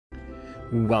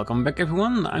Welcome back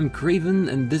everyone, I'm Craven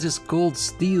and this is called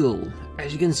Steel.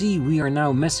 As you can see, we are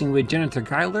now messing with Janitor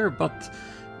Heimdallr, but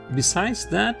besides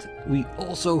that, we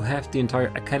also have the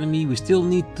entire academy. We still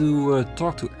need to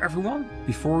talk to everyone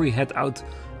before we head out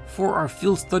for our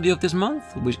field study of this month,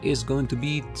 which is going to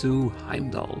be to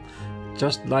Heimdallr.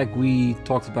 Just like we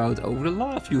talked about over the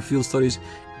last few field studies,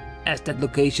 as that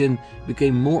location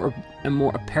became more and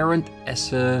more apparent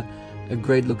as a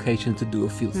great location to do a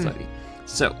field study.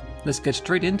 So, let's get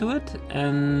straight into it,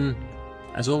 and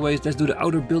as always, let's do the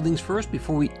outer buildings first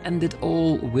before we end it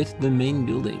all with the main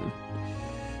building.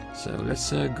 So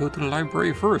let's go to the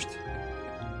library first.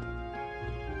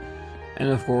 And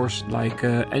of course, like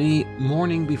any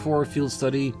morning before a field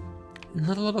study,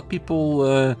 not a lot of people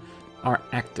are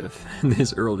active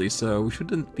this early, so we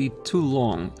shouldn't be too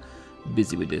long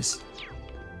busy with this.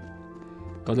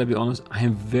 But let's be honest, I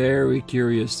am very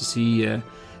curious to see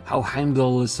how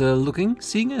Heimdallr is looking,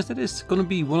 seeing as that is going to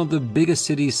be one of the biggest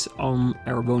cities on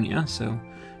Erebonia, so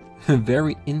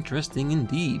very interesting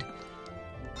indeed.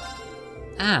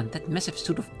 Ah, that massive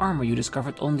suit of armor you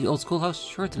discovered on the old schoolhouse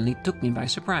certainly took me by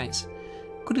surprise.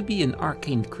 Could it be an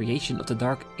arcane creation of the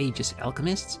Dark Ages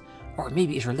alchemists? Or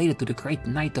maybe it's related to the great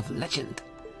knight of legend?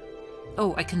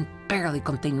 Oh, I can barely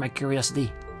contain my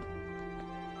curiosity.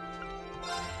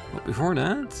 But before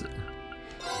that,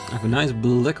 I have a nice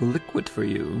black liquid for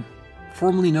you,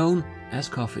 formerly known as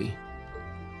coffee.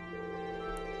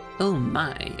 Oh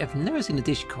my, I've never seen a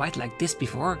dish quite like this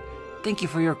before. Thank you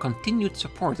for your continued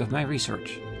support of my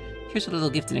research. Here's a little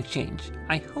gift in exchange.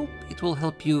 I hope it will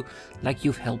help you like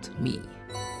you've helped me.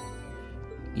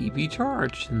 EB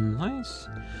charge, nice.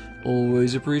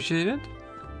 Always appreciated.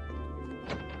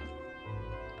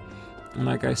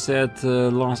 Like I said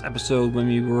last episode when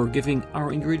we were giving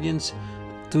our ingredients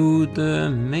to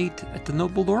the maid at the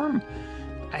Noble dorm,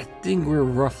 I think we're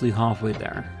roughly halfway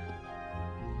there.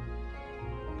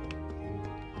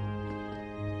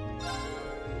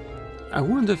 I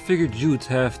wouldn't have figured you'd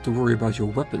have to worry about your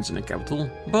weapons in the capital,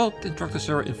 but Instructor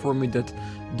Sarah informed me that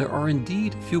there are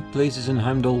indeed a few places in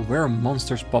Heimdallr where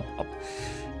monsters pop up.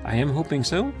 I am hoping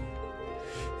so.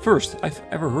 First I've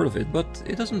ever heard of it, but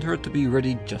it doesn't hurt to be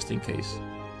ready just in case.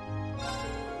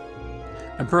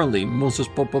 Apparently, monsters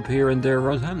pop up here and there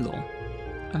around Heimdallr.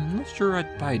 I'm not sure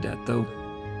I'd buy that though.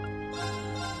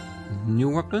 New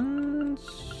weapons?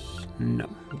 No,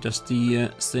 just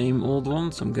the same old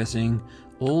ones. I'm guessing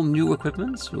all new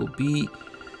equipments will be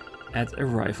at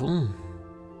arrival.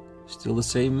 Still the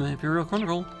same Imperial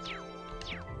Chronicle.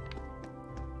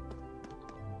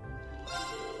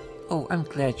 Oh, I'm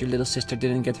glad your little sister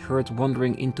didn't get hurt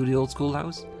wandering into the old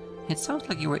schoolhouse. It sounds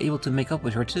like you were able to make up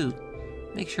with her too.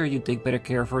 Make sure you take better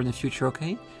care of her in the future,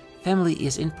 okay? Family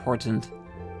is important.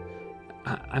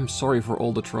 I'm sorry for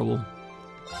all the trouble.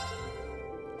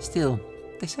 Still,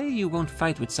 they say you won't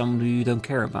fight with someone who you don't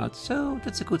care about, so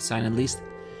that's a good sign at least.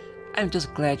 I'm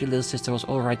just glad your little sister was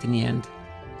alright in the end.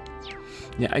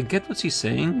 Yeah, I get what she's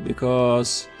saying,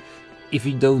 because if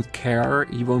you don't care,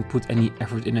 you won't put any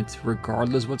effort in it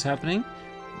regardless what's happening.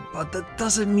 But that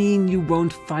doesn't mean you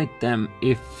won't fight them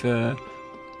if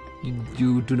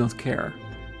you do not care.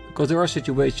 Because there are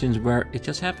situations where it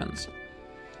just happens.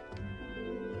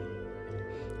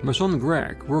 My son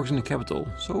Greg works in the capital,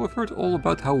 so I've heard all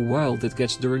about how wild it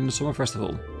gets during the summer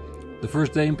festival. The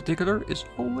first day in particular is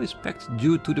always packed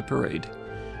due to the parade.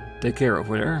 Take care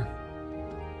over there.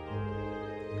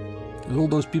 With all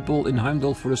those people in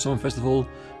Heimdallr for the summer festival,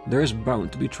 there is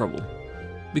bound to be trouble.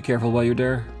 Be careful while you're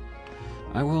there.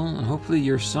 I will, and hopefully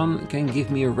your son can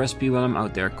give me a recipe while I'm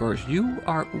out there, cause you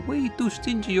are way too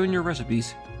stingy on your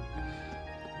recipes.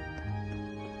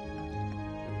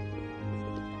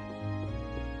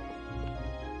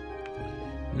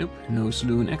 Nope, no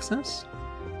saloon access.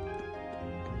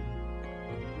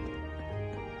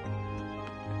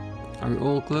 Are we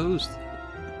all closed?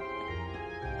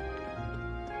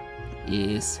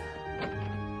 Yes.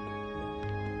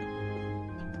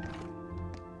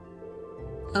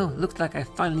 Oh, looks like I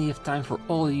finally have time for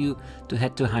all of you to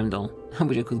head to Heimdallr. I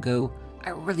wish I could go. I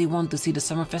really want to see the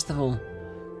summer festival.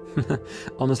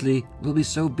 Honestly, we'll be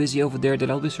so busy over there that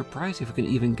I'll be surprised if we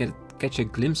can even catch a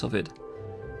glimpse of it.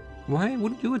 Why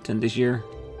wouldn't you attend this year?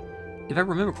 If I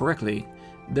remember correctly,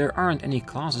 there aren't any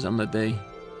classes on that day.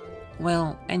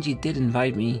 Well, Angie did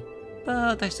invite me,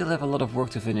 but I still have a lot of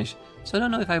work to finish, so I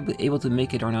don't know if I'll be able to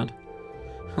make it or not.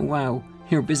 Wow,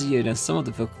 you're busier than some of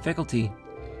the faculty.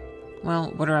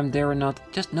 Well, whether I'm there or not,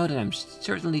 just know that I'm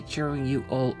certainly cheering you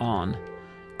all on.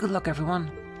 Good luck,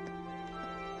 everyone.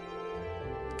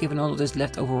 Given all of this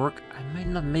leftover work, I might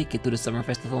not make it to the summer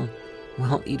festival.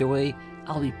 Well, either way,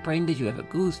 I'll be praying that you have a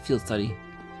good field study.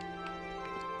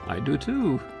 I do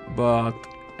too, but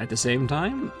at the same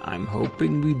time, I'm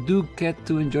hoping we do get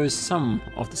to enjoy some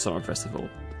of the summer festival.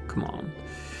 Come on.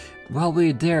 While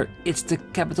we're there, it's the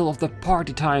capital of the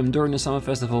party time during the summer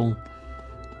festival.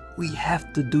 We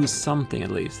have to do something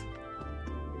at least.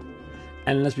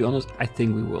 And let's be honest, I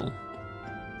think we will.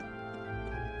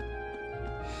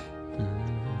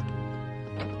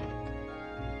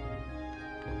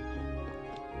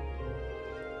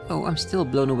 Oh, I'm still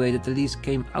blown away that the Lees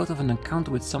came out of an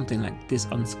encounter with something like this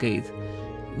unscathed.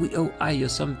 We owe Ayo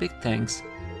some big thanks.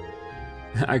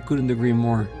 I couldn't agree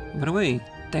more. By the way,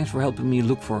 thanks for helping me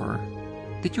look for her.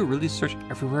 Did you really search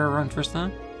everywhere around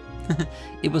Trista?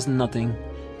 It was nothing.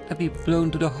 I'd be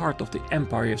blown to the heart of the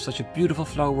Empire if such a beautiful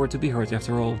flower were to be heard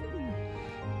after all.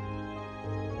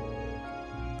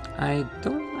 I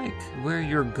don't like where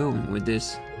you're going with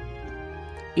this.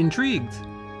 Intrigued,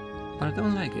 but I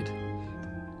don't like it.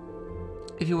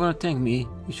 If you want to thank me,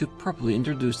 you should properly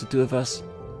introduce the two of us.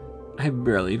 I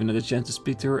barely even had a chance to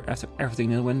speak to her after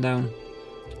everything that went down.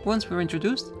 Once we're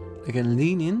introduced, I can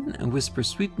lean in and whisper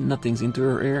sweet nothings into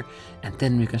her ear, and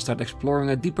then we can start exploring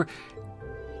a deeper...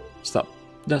 Stop.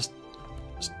 Just...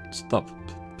 stop,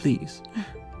 please.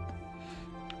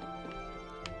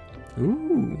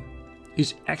 Ooh.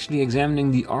 He's actually examining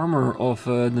the armor of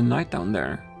the knight down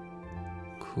there.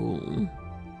 Cool.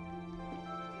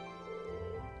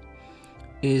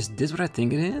 Is this what I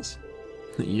think it is?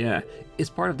 Yeah, it's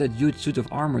part of that huge suit of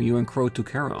armor you and Crow took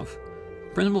care of.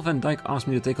 Principal Van Dyke asked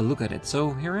me to take a look at it,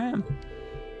 so here I am.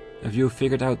 Have you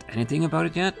figured out anything about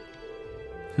it yet?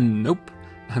 Nope,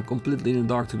 I'm completely in the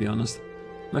dark to be honest.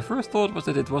 My first thought was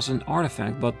that it was an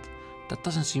artifact, but that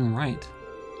doesn't seem right.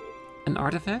 An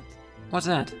artifact? What's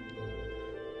that?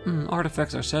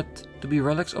 Artifacts are said to be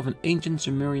relics of an ancient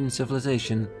Zemurian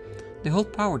civilization. They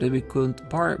hold power that we couldn't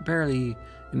barely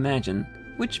imagine,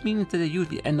 which means that they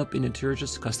usually end up in the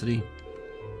church's custody.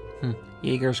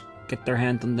 Jaegers get their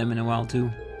hand on them in a while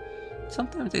too.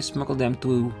 Sometimes they smuggle them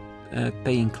to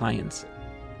paying clients.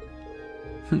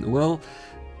 Well,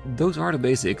 those are the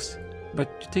basics. But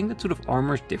you think that suit of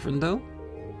armor is different though?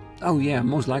 Oh yeah,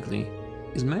 most likely.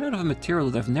 It's made out of a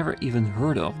material that I've never even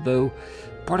heard of, though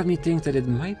part of me thinks that it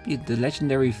might be the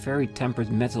legendary fairy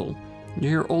tempered metal you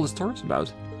hear all the stories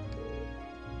about.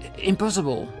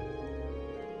 Impossible!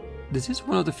 This is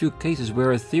one of the few cases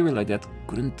where a theory like that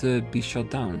couldn't be shut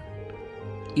down.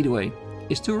 Either way,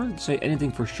 it's too early to say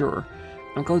anything for sure.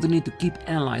 I'm going to need to keep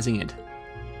analyzing it.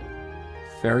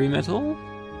 Fairy metal?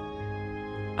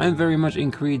 I'm very much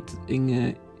intrigued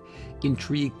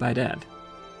by that.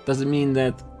 Does it mean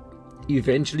that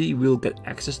eventually we'll get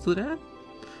access to that?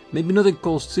 Maybe not in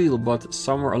Cold Steel, but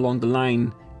somewhere along the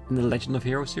line in the Legend of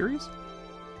Heroes series?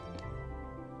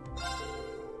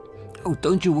 Oh,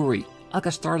 don't you worry. I'll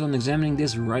get started on examining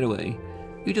this right away.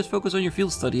 You just focus on your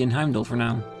field study in Heimdallr for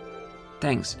now.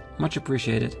 Thanks, much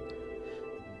appreciated.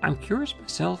 I'm curious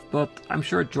myself, but I'm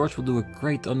sure George will do a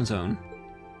great on his own.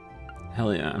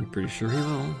 Hell yeah, I'm pretty sure he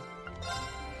will.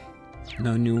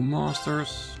 No new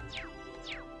masters.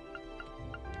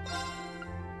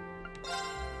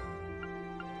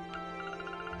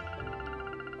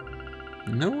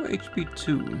 No HP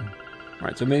 2.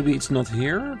 Right, so maybe it's not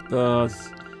here, but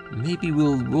maybe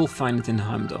we'll find it in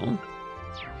Heimdallr.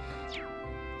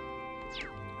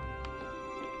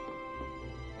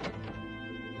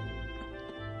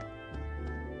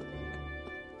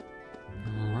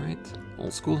 Alright,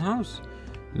 old schoolhouse.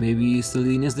 Maybe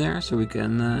Celine is there, so we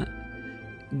can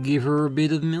give her a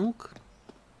bit of milk.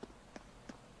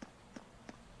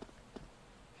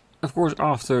 Of course,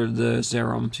 after the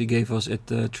serum she gave us at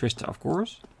Trista, of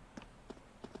course.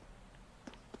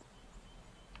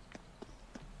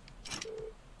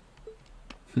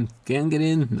 Can't get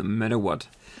in, no matter what.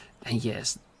 And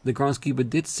yes, the groundskeeper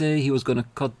did say he was gonna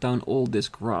cut down all this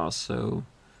grass, so...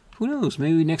 who knows,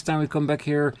 maybe next time we come back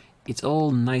here, it's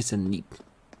all nice and neat.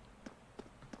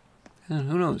 And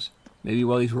who knows, maybe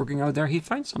while he's working out there, he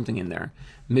finds something in there.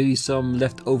 Maybe some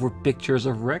leftover pictures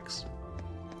of Rex.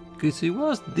 Because he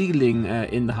was dealing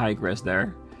in the high grass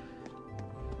there.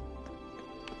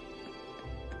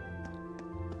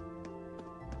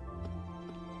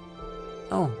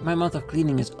 Oh, my month of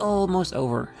cleaning is almost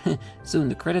over. Soon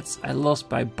the credits I lost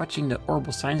by botching the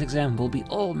Orbital Science exam will be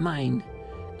all mine.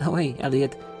 Oh hey,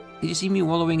 Elliot, did you see me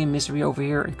wallowing in misery over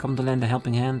here and come to lend a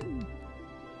helping hand?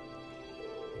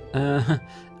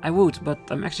 I would, but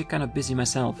I'm actually kind of busy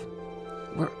myself.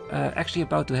 We're actually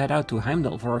about to head out to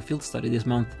Heimdallr for our field study this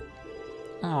month.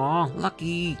 Aw,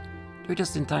 lucky! You're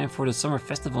just in time for the summer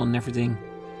festival and everything.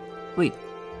 Wait,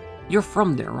 you're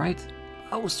from there, right?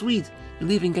 Oh, sweet!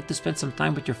 You'll even get to spend some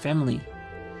time with your family.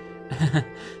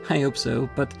 I hope so,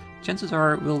 but chances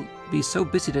are we'll be so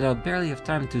busy that I'll barely have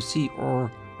time to see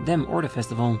them or the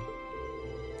festival.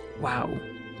 Wow,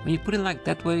 when you put it like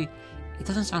that way, it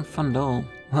doesn't sound fun at all.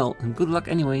 Well, good luck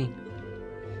anyway.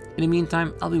 In the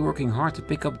meantime, I'll be working hard to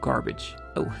pick up garbage.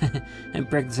 Oh, and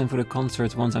practicing for the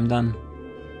concerts once I'm done.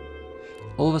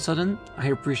 All of a sudden, I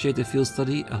appreciate the field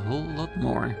study a whole lot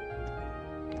more.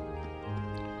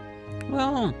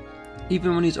 Well,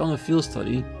 even when he's on a field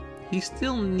study, he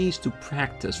still needs to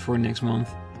practice for next month.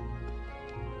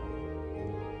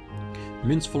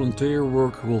 Mint's volunteer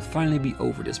work will finally be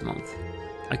over this month.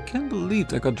 I can't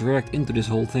believe I got dragged into this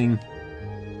whole thing.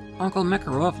 Uncle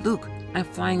Makarov, look, I'm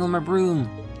flying on my broom.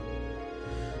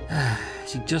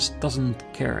 She just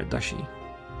doesn't care, does she?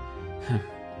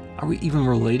 Are we even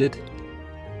related?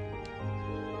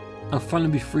 I'll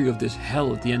finally be free of this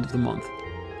hell at the end of the month.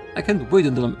 I can't wait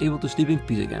until I'm able to sleep in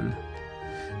peace again.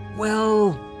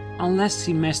 Well, unless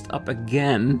she messed up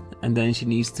again, and then she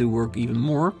needs to work even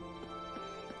more.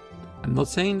 I'm not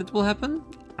saying that will happen,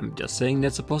 I'm just saying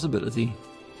that's a possibility.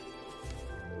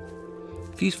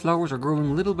 These flowers are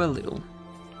growing little by little.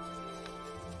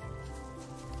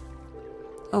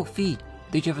 Oh, Fee,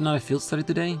 did you have another field study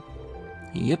today?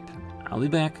 Yep, I'll be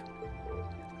back.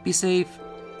 Be safe.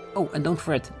 Oh, and don't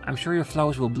fret, I'm sure your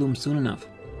flowers will bloom soon enough.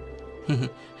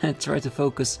 Try to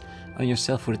focus on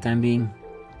yourself for the time being.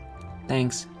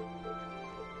 Thanks.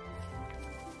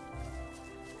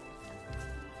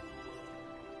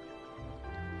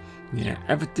 Yeah,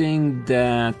 everything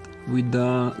that we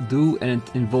do and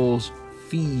it involves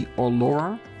Fee or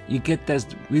Laura, you get those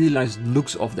really nice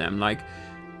looks of them. Like,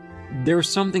 there's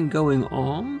something going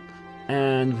on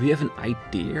and we have an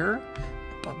idea,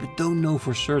 but we don't know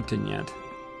for certain yet.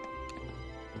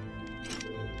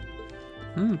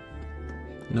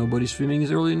 Nobody swimming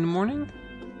this early in the morning?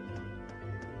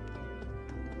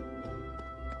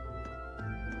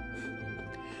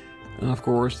 And of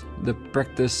course, the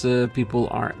practice people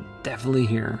are definitely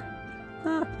here.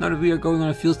 Now that we are going on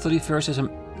a field study, first has some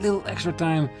little extra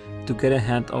time to get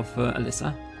ahead of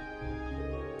Alyssa.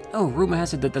 Oh, rumor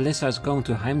has it that Alyssa is going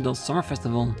to Heimdallr's summer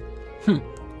festival.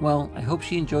 Well, I hope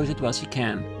she enjoys it while she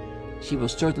can. She will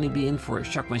certainly be in for a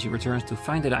shock when she returns to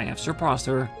find that I have surpassed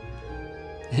her.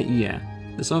 Yeah,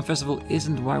 the summer festival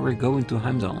isn't why we're going to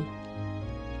Heimdallr.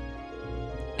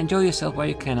 Enjoy yourself while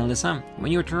you can, Alyssa.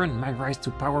 When you return, my rise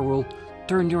to power will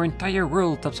turn your entire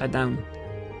world upside down.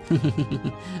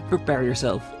 Prepare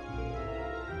yourself.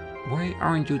 Why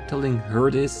aren't you telling her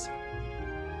this?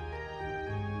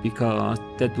 Because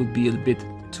that would be a bit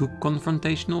too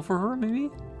confrontational for her, maybe?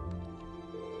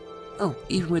 Oh,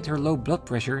 even with her low blood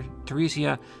pressure,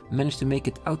 Theresia managed to make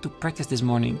it out to practice this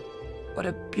morning. What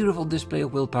a beautiful display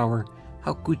of willpower.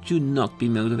 How could you not be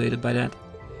motivated by that?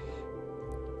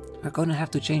 We're gonna have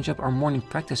to change up our morning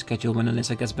practice schedule when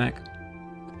Alyssa gets back.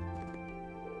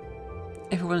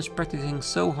 Everyone is practicing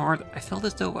so hard, I felt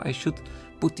as though I should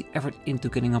put the effort into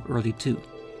getting up early too.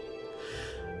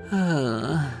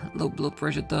 Low blood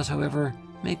pressure does, however,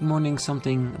 make morning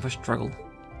something of a struggle.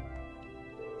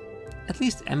 At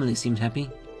least Emily seems happy.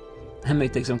 It may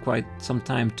take quite some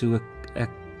time to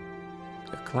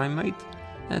acclimate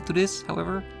to this,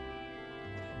 however.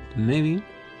 Maybe.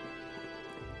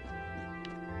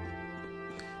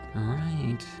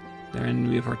 Alright, then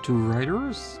we have our two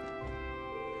riders.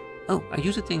 Oh, I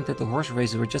used to think that the horse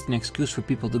races were just an excuse for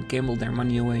people to gamble their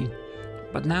money away.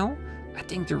 But now, I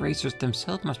think the racers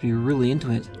themselves must be really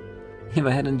into it. If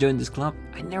I hadn't joined this club,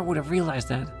 I never would have realized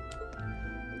that.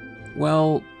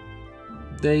 Well,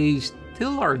 they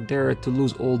still are there to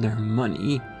lose all their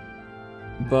money,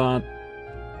 but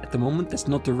at the moment that's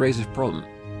not the racers' problem.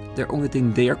 The only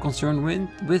thing they are concerned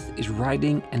with is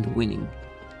riding and winning.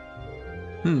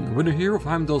 When I hear of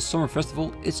Heimdallr's summer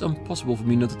festival, it's impossible for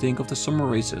me not to think of the summer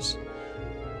races.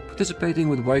 Participating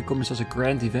with Falcom in such a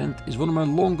grand event is one of my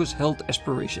longest held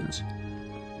aspirations.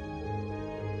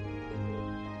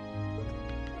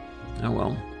 Oh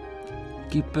well.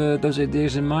 Keep those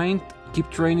ideas in mind, keep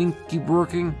training, keep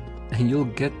working, and you'll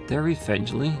get there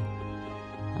eventually.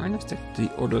 Alright, let's take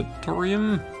the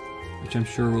auditorium, which I'm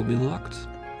sure will be locked.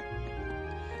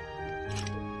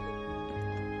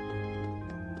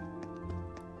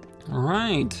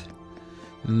 Alright,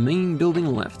 main building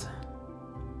left.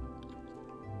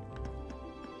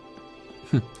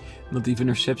 Not even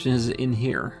reception is in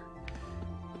here.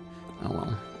 Oh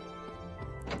well.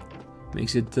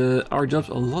 Makes it our jobs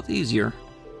a lot easier.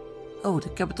 Oh, the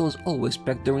capital is always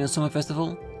packed during the summer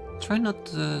festival. Try not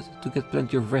to get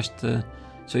plenty of rest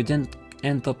so you don't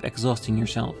end up exhausting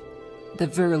yourself. At the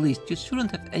very least, you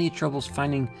shouldn't have any troubles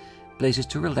finding places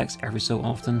to relax every so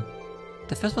often.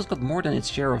 The festival's got more than its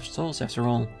share of stalls after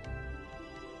all.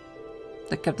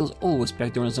 The capital's always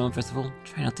packed during the summer festival.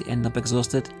 Try not to end up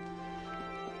exhausted.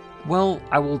 Well,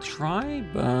 I will try,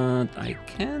 but I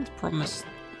can't promise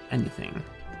anything.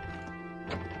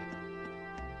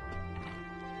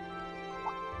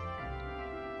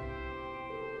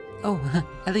 Oh,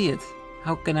 Elliot,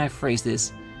 how can I phrase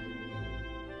this?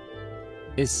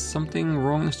 Is something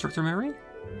wrong, Instructor Mary?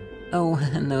 Oh,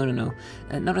 no.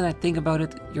 Now that I think about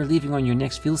it, you're leaving on your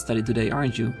next field study today,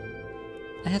 aren't you?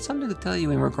 I had something to tell you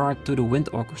in regard to the wind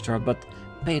orchestra, but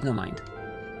pay it no mind.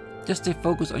 Just stay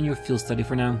focused on your field study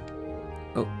for now.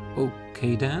 Oh,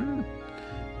 okay then.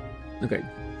 Okay.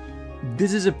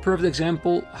 This is a perfect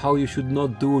example how you should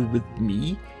not do it with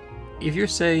me. If you're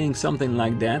saying something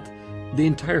like that, the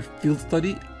entire field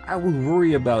study, I will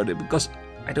worry about it because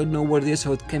I don't know what it is,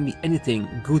 so it can be anything,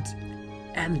 good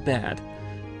and bad.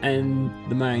 And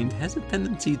the mind has a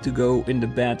tendency to go in the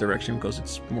bad direction because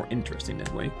it's more interesting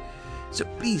that way. So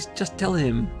please, just tell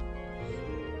him.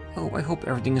 Oh, I hope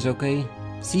everything is okay.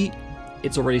 See,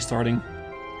 it's already starting.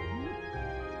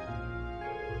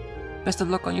 Best of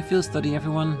luck on your field study,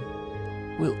 everyone.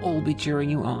 We'll all be cheering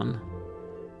you on.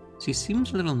 She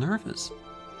seems a little nervous.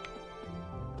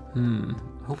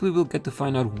 Hopefully we'll get to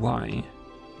find out why.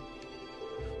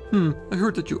 I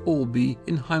heard that you all be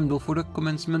in Heimdallr for the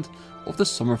commencement of the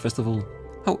summer festival.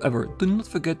 However, do not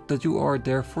forget that you are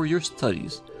there for your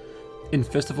studies. In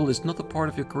festival is not a part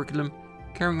of your curriculum.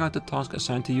 Carrying out the task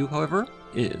assigned to you, however,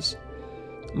 is.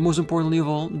 Most importantly of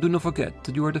all, do not forget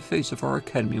that you are the face of our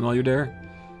academy while you're there.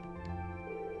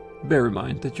 Bear in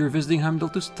mind that you're visiting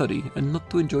Heimdallr to study and not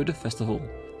to enjoy the festival.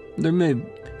 There may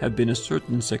have been a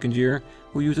certain second year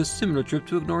who used a similar trip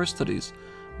to ignore his studies,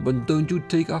 but don't you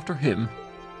take after him.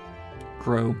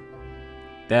 Crow.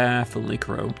 Definitely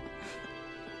Crow.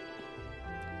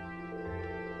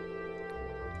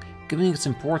 Given its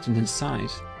importance in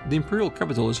size, the Imperial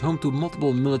capital is home to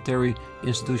multiple military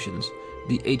institutions.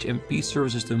 The HMP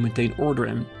services to maintain order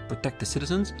and protect the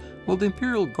citizens, while the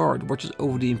Imperial Guard watches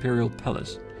over the Imperial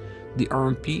Palace. The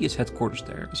RMP is headquarters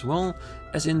there, as well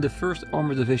as in the 1st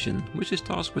Armored Division, which is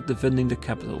tasked with defending the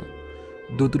capital.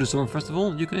 Due to the Summer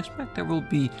Festival, you can expect there will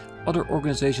be other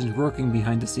organizations working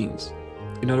behind the scenes.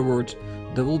 In other words,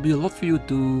 there will be a lot for you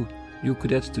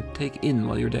cadets to take in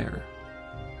while you're there.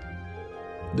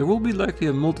 There will be likely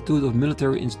a multitude of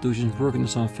military institutions working the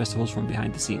Summer Festivals from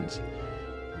behind the scenes.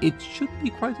 It should be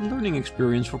quite a learning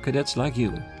experience for cadets like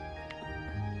you.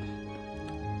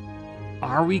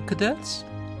 Are we cadets?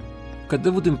 Because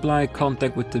that would imply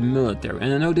contact with the military,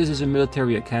 and I know this is a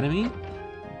military academy,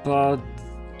 but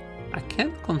I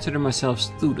can't consider myself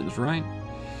students, right?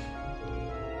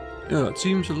 Yeah, it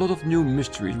seems a lot of new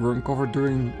mysteries were uncovered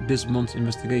during this month's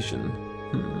investigation.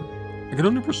 I can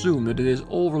only presume that it is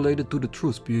all related to the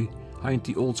truth behind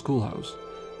the old schoolhouse.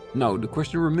 Now, the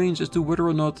question remains as to whether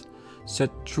or not said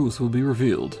truth will be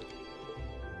revealed.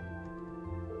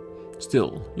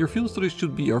 Still, your field studies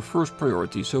should be our first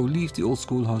priority, so leave the old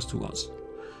schoolhouse to us.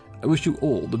 I wish you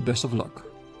all the best of luck.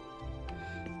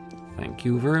 Thank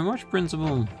you very much,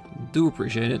 Principal. Do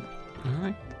appreciate it.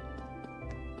 Alright.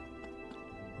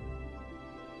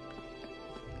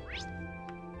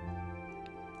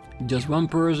 Just one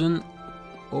person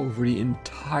over the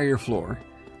entire floor.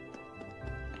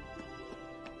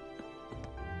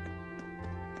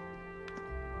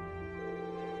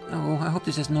 Oh, I hope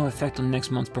this has no effect on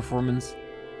next month's performance.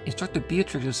 Instructor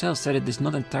Beatrix herself said it is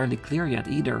not entirely clear yet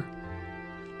either.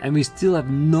 And we still have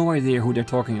no idea who they're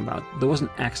talking about. There was an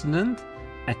accident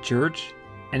at church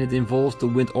and it involves the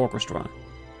wind orchestra.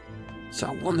 So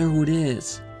I wonder who it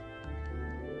is.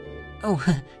 Oh,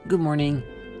 good morning.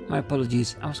 My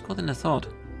apologies, I was caught in a thought.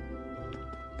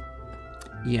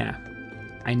 Yeah,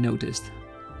 I noticed.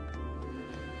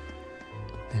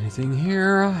 Anything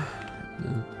here?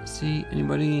 See,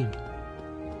 anybody?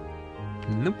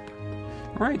 Nope.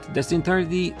 Right, that's the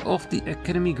entirety of the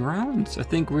academy grounds. I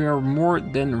think we are more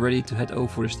than ready to head over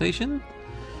for the station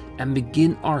and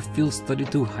begin our field study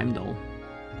to Heimdallr.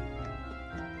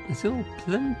 There's still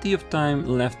plenty of time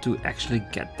left to actually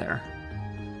get there.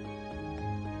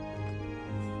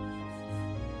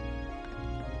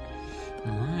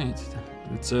 Alright,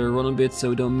 let's run a bit so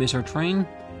we don't miss our train.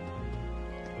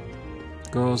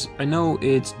 Because I know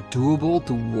it's doable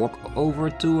to walk over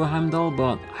to Heimdallr,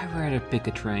 but I'd rather pick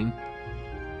a train.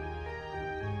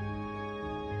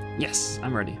 Yes,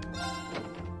 I'm ready.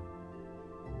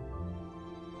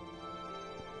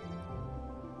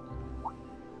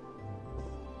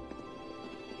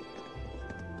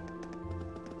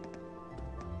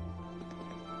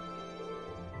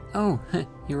 Oh,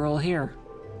 you're all here.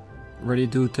 Ready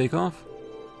to take off?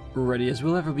 Ready as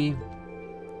we'll ever be.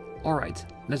 Alright,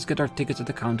 let's get our tickets at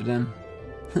the counter then.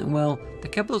 Well, the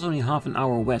capital's only half an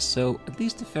hour west, so at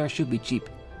least the fare should be cheap.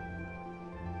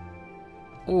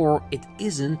 Or it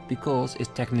isn't, because it's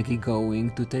technically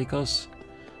going to take us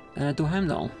to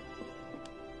Heimdallr.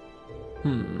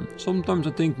 Sometimes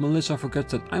I think Melissa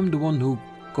forgets that I'm the one who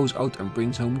goes out and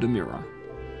brings home the mirror.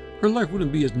 Her life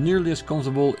wouldn't be as nearly as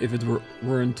comfortable if it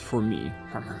weren't for me.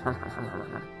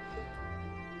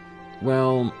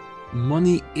 Well,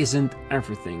 money isn't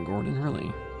everything, Gordon,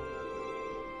 really.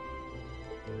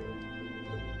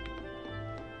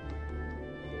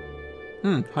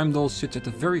 Heimdallr sits at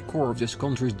the very core of this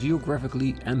country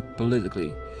geographically and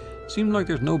politically. Seems like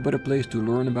there's no better place to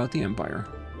learn about the Empire.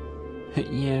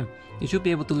 Yeah, you should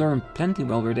be able to learn plenty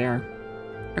while we're there.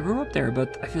 I grew up there,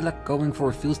 but I feel like going for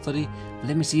a field study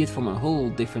let me see it from a whole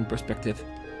different perspective.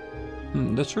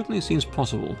 That certainly seems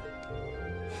possible.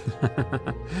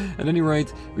 At any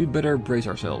rate, we better brace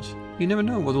ourselves. You never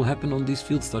know what will happen on these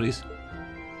field studies.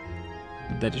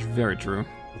 That is very true.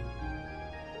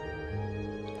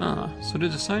 So they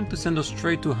decided to send us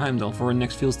straight to Heimdallr for our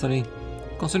next field study.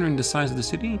 Considering the size of the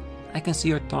city, I can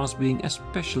see our task being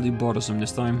especially bothersome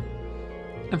this time.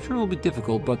 I'm sure it will be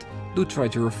difficult, but do try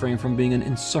to refrain from being an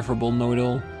insufferable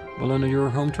know-it-all while under your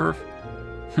home turf.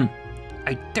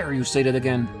 I dare you say that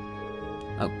again.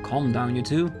 Oh, calm down, you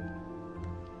two.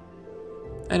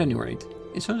 At any rate,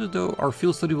 it sounds as though our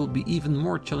field study will be even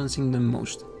more challenging than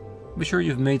most. Be sure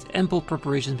you've made ample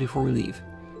preparations before we leave.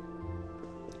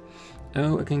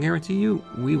 Oh, I can guarantee you,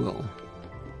 we will.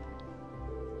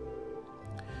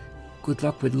 Good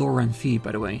luck with Laura and Fee,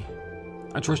 by the way.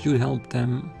 I trust you help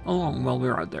them along while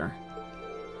we're out there.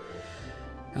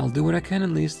 I'll do what I can at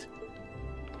least.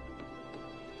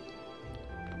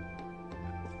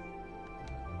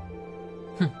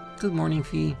 Good morning,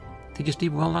 Fee. Did you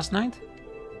sleep well last night?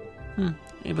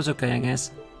 It was okay, I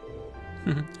guess.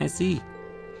 I see.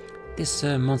 This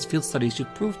month's field study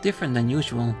should prove different than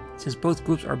usual, since both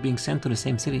groups are being sent to the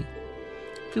same city.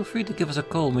 Feel free to give us a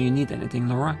call when you need anything,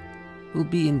 Laura. We'll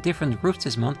be in different groups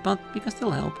this month, but we can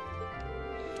still help.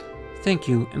 Thank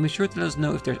you, and be sure to let us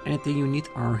know if there's anything you need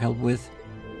our help with.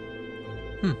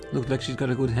 Looks like she's got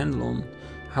a good handle on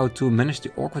how to manage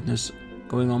the awkwardness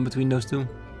going on between those two.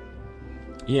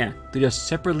 Yeah, to just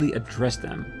separately address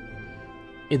them.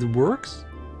 It works,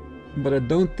 but I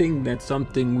don't think that's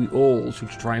something we all should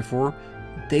strive for.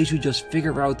 They should just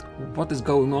figure out what is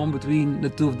going on between the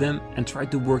two of them and try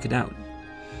to work it out.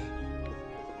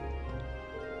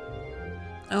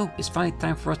 Oh, it's finally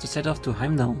time for us to set off to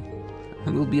Heimdallr.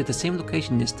 We'll be at the same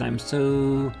location this time,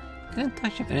 so get in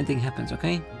touch if anything happens,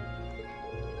 okay?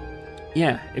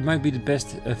 Yeah, it might be the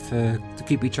best if, to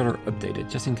keep each other updated,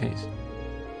 just in case.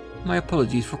 My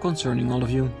apologies for concerning all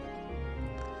of you.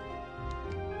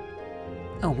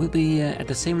 Oh, we'll be at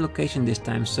the same location this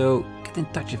time, so get in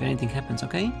touch if anything happens,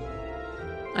 okay?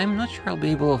 I'm not sure I'll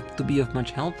be able to be of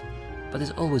much help, but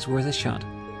it's always worth a shot.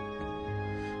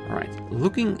 Alright,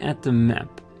 looking at the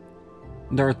map,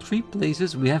 there are 3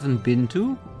 places we haven't been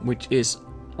to, which is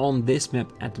on this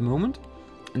map at the moment,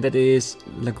 and that is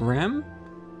Legram,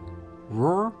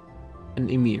 Roar,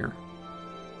 and Ymir.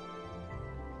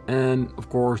 And of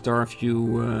course there are a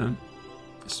few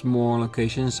small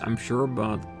locations, I'm sure,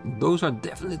 but those are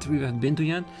definitely 3 we haven't been to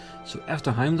yet. So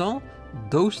after Heimdallr,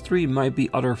 those 3 might be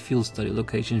other field study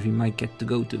locations we might get to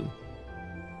go to.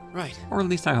 Right. Or at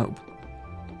least I hope.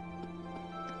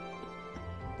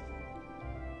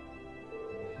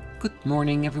 Good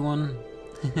morning, everyone.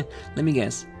 Let me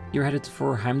guess, you're headed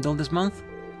for Heimdallr this month?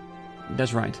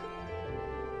 That's right.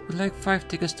 Would like 5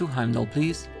 tickets to Heimdallr,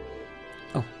 please?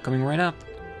 Oh, coming right up.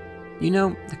 You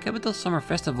know, the Capital Summer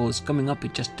Festival is coming up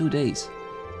in just 2 days.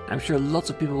 I'm sure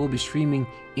lots of people will be streaming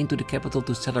into the capital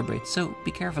to celebrate, so be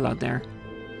careful out there.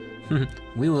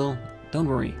 We will, don't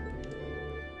worry.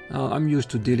 I'm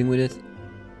used to dealing with it.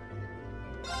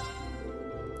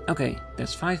 Okay,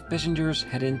 that's 5 passengers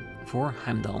heading for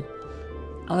Heimdallr.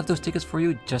 I'll have those tickets for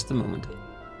you just a moment.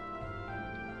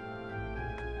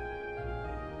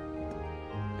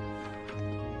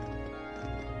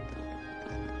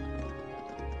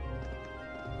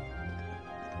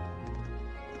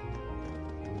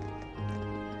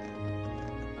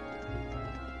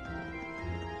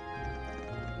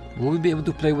 Will we be able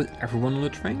to play with everyone on the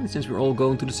train, since we're all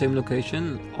going to the same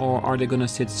location, or are they gonna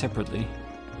sit separately?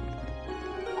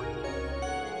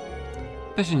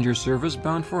 Passenger service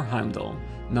bound for Heimdallr,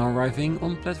 now arriving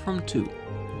on platform 2.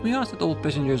 We ask that all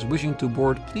passengers wishing to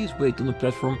board please wait on the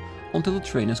platform until the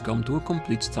train has come to a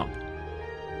complete stop.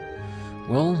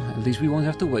 Well, at least we won't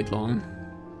have to wait long.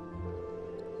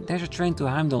 There's a train to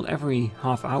Heimdallr every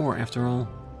half hour after all.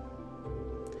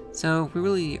 So we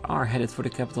really are headed for the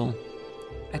capital.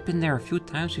 I've been there a few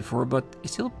times before, but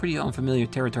it's still pretty unfamiliar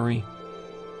territory.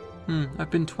 I've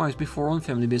been twice before on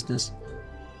family business.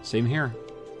 Same here.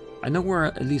 I know where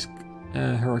at least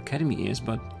her academy is,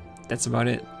 but that's about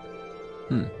it.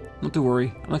 Not to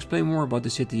worry, I'll explain more about the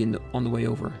city on the way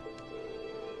over.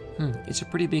 It's a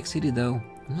pretty big city though.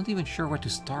 I'm not even sure where to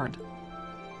start.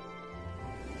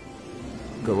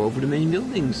 Go over the main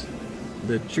buildings.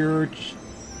 The church,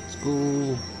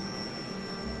 school,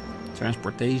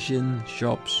 transportation,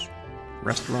 shops,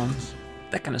 restaurants,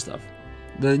 that kind of stuff.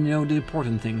 The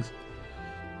important things.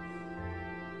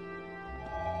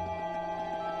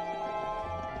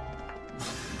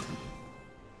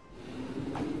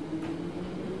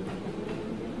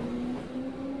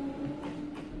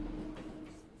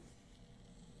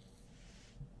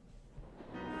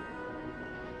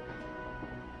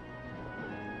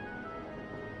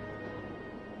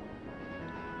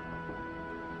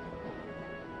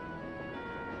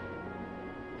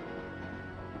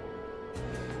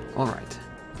 Alright,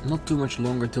 not too much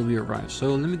longer till we arrive,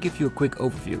 so let me give you a quick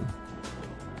overview.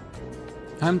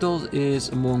 Heimdallr is,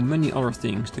 among many other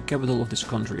things, the capital of this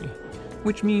country,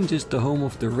 which means it's the home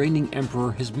of the reigning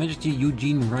emperor, His Majesty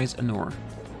Eugene Rice Anor.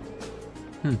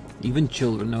 Even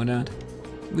children know that.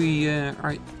 We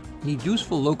need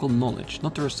useful local knowledge,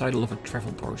 not the recital of a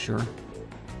travel brochure.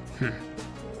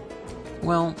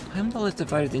 Well, Heimdallr is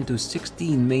divided into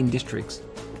 16 main districts,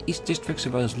 each district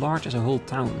about as large as a whole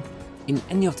town, in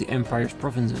any of the Empire's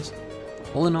provinces.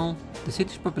 All in all, the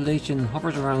city's population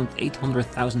hovers around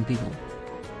 800,000 people.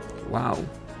 Wow,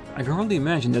 I can hardly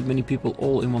imagine that many people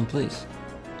all in one place.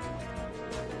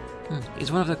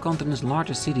 It's one of the continent's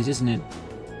largest cities, isn't it?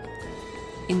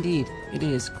 Indeed, it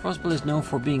is. Crossbell is known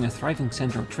for being a thriving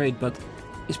center of trade, but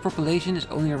its population is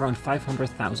only around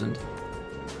 500,000.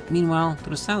 Meanwhile, to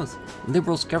the south,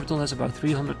 Liberal's capital has about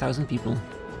 300,000 people.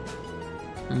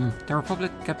 The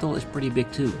Republic capital is pretty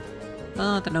big too,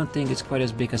 but I don't think it's quite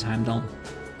as big as Heimdallr.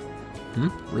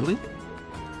 Really?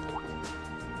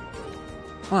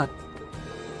 What?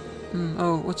 I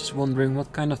was just wondering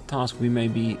what kind of task we may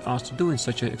be asked to do in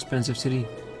such an expensive city.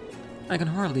 I can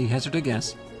hardly hazard a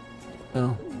guess.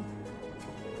 Oh.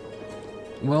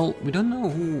 Well, we don't know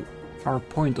who our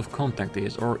point of contact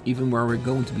is, or even where we're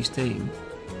going to be staying.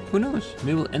 Who knows,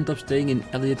 maybe we'll end up staying in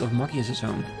Elliot of Machias'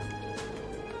 home.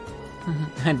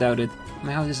 I doubt it.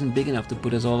 My house isn't big enough to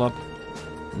put us all up.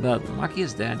 But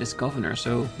Machias' dad is governor,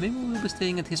 so maybe we'll be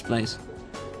staying at his place.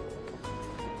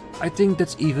 I think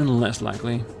that's even less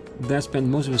likely. Dad spent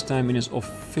most of his time in his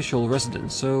official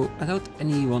residence, so I doubt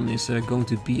anyone is going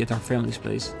to be at our family's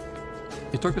place.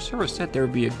 Instructor Sarah said there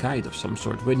would be a guide of some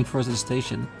sort waiting for us at the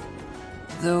station.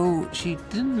 Though she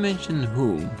didn't mention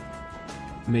who.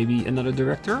 Maybe another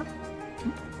director?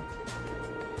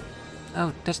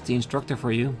 Oh, that's the instructor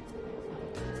for you.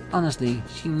 Honestly,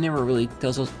 she never really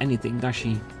tells us anything, does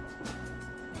she?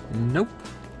 Nope.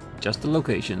 Just the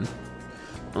location.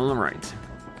 Alright.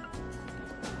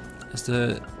 Let's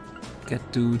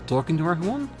get to talking to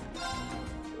everyone.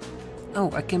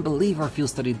 Oh, I can't believe our field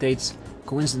study dates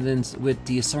coincidence with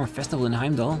the summer festival in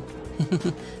Heimdallr.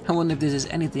 I wonder if this is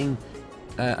anything,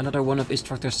 another one of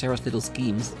Instructor Sarah's little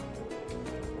schemes.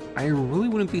 I really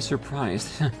wouldn't be surprised.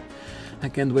 I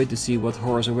can't wait to see what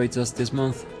horrors awaits us this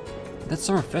month. That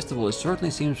summer festival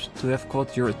certainly seems to have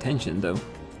caught your attention, though.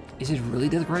 Is it really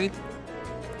that great?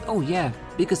 Oh yeah,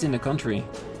 biggest in the country.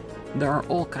 There are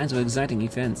all kinds of exciting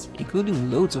events,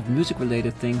 including loads of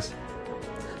music-related things.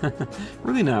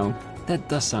 Really now, that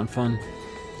does sound fun.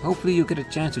 Hopefully you get a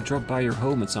chance to drop by your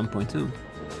home at some point too.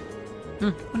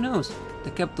 Who knows?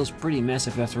 The capital's pretty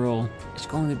massive after all. It's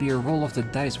going to be a roll of the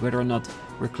dice whether or not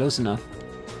we're close enough.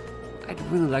 I'd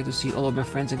really like to see all of my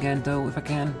friends again though, if I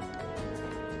can.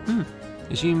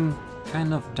 You seem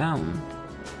kind of down.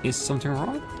 Is something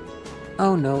wrong?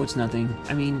 Oh no, it's nothing.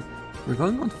 I mean, we're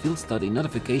going on field study, not a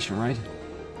vacation, right?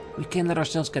 We can't let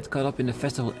ourselves get caught up in the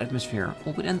festival atmosphere,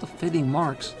 or we'd end up failing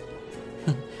marks.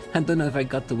 I don't know if I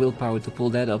got the willpower to pull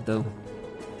that off though.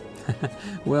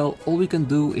 Well, all we can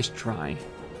do is try.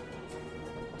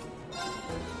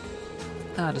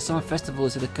 The summer festival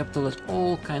is at the capital has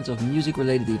all kinds of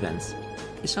music-related events.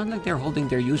 It sounds like they're holding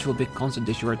their usual big concert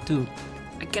this year too.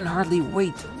 I can hardly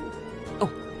wait.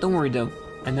 Oh, don't worry though.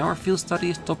 I know our field study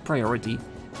is top priority.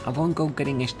 I won't go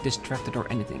getting distracted or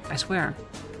anything, I swear.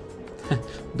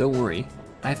 Don't worry.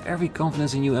 I have every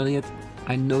confidence in you, Elliot.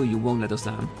 I know you won't let us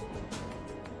down.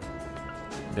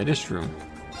 That is true.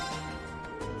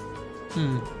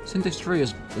 St.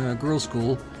 Extraeus Girls'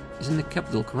 School is in the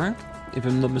capital, correct? If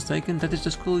I'm not mistaken, that is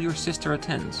the school your sister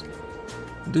attends.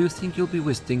 Do you think you'll be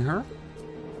visiting her?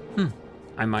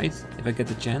 I might, if I get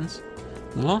the chance.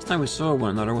 The last time we saw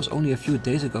one another was only a few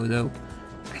days ago though.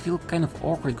 I feel kind of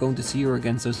awkward going to see her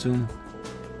again so soon.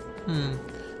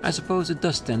 I suppose it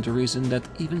does stand to reason that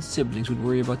even siblings would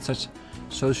worry about such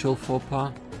social faux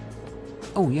pas.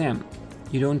 Oh yeah,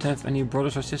 you don't have any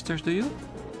brothers or sisters, do you?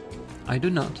 I do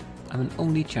not. I'm an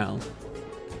only child.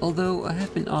 Although I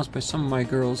have been asked by some of my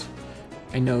girls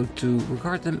I know to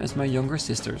regard them as my younger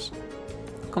sisters.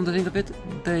 Come to think of it,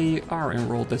 they are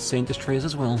enrolled at St. Estreas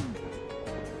as well.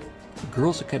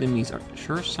 Girls' academies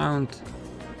sure sound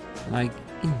like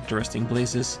interesting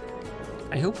places.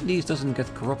 I hope these doesn't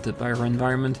get corrupted by our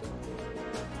environment.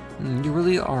 You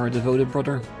really are a devoted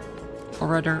brother. Or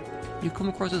rather, you come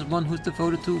across as one who's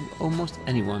devoted to almost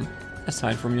anyone,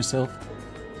 aside from yourself.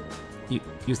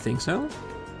 You think so?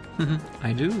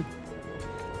 I do.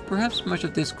 Perhaps much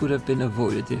of this could have been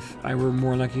avoided if I were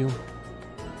more like you.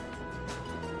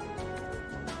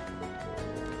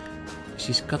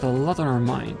 She's got a lot on her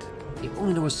mind. If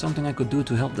only there was something I could do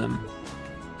to help them.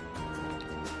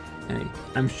 Hey,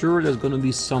 I'm sure there's gonna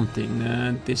be something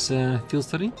this field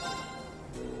study.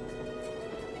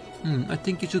 I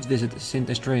think you should visit St.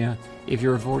 Estrea if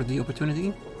you're afforded the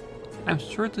opportunity. I'm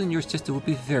certain your sister would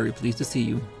be very pleased to see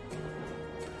you.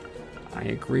 I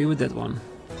agree with that one.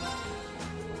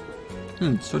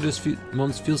 So this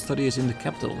month's field study is in the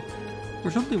capital.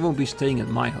 We certainly won't be staying at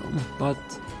my home, but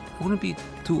I wouldn't be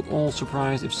too all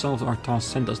surprised if some of our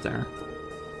tasks sent us there.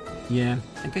 Yeah,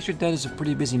 I guess your dad is a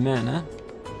pretty busy man, huh?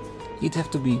 He'd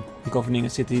have to be governing a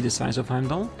city the size of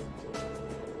Heimdallr.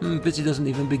 Busy doesn't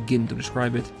even begin to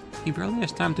describe it. He barely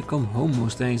has time to come home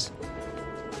most days.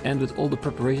 And with all the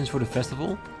preparations for the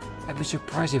festival, I'd be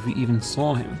surprised if we even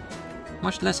saw him.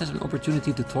 Much less as an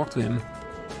opportunity to talk to him.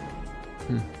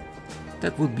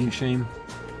 That would be a shame.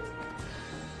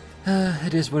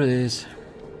 It is what it is.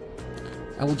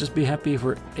 I will just be happy if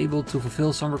we're able to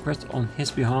fulfill some requests on his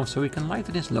behalf so we can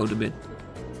lighten his load a bit.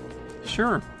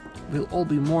 Sure, we'll all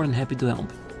be more than happy to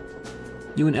help.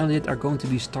 You and Elliot are going to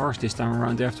be stars this time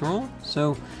around after all,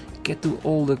 so get to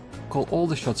call all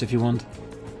the shots if you want.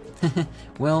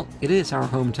 Well, it is our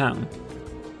hometown.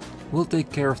 We'll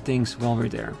take care of things while we're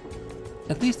there.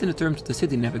 At least in the terms of the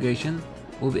city navigation,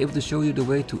 we'll be able to show you the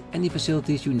way to any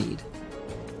facilities you need.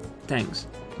 Thanks,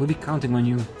 we'll be counting on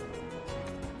you.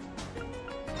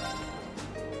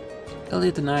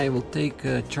 Elliot and I will take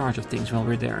charge of things while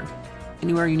we're there.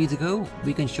 Anywhere you need to go,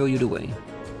 we can show you the way.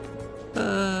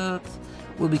 But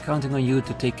we'll be counting on you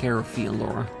to take care of Fee and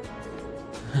Laura.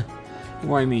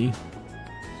 Why me?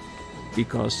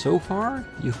 Because so far,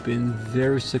 you've been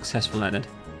very successful at it.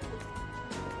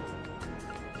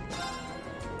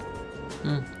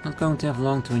 Not going to have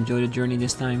long to enjoy the journey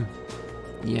this time.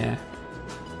 Yeah,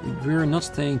 we're not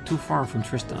staying too far from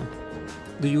Trista.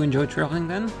 Do you enjoy traveling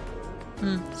then?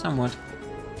 Somewhat.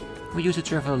 We used to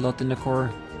travel a lot in the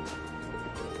core.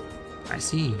 I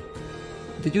see.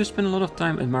 Did you spend a lot of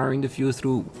time admiring the view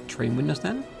through train windows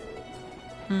then?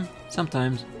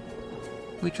 Sometimes.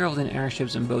 We traveled in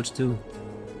airships and boats too.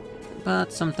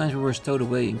 But sometimes we were stowed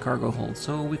away in cargo holds,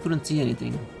 so we couldn't see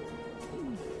anything.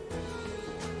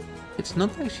 It's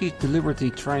not like she's deliberately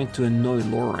trying to annoy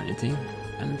Laura or anything,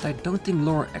 and I don't think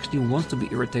Laura actually wants to be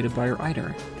irritated by her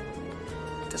either.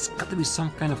 There's got to be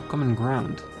some kind of common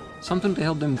ground, something to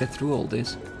help them get through all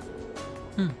this.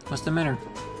 What's the matter?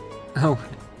 Oh,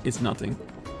 it's nothing.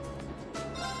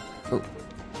 Oh,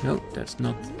 no, that's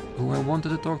not who I wanted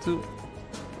to talk to.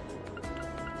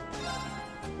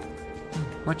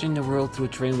 Watching the world through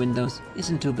train windows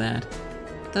isn't too bad,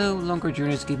 though longer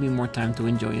journeys give me more time to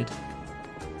enjoy it.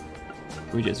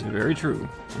 Which is very true.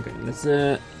 Okay, let's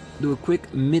do a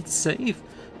quick mid-save,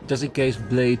 just in case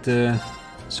Blade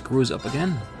screws up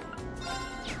again.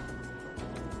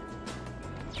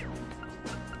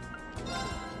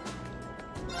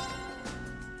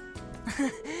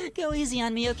 Go easy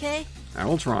on me, okay? I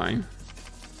will try.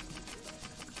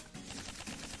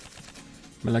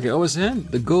 But like I always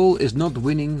said, the goal is not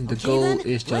winning, the goal then,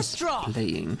 is just draw.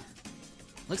 playing.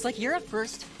 Looks like you're up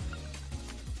first.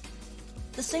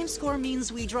 The same score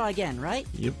means we draw again, right?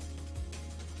 Yep.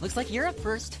 Looks like you're up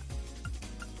first.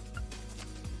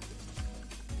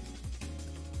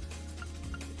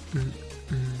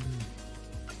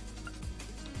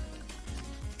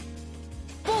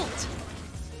 Bolt!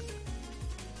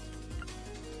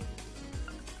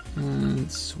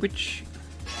 Switch.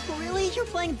 Really? You're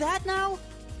playing that now?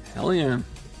 Hell yeah.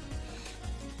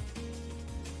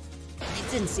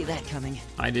 I didn't see that coming.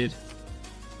 I did.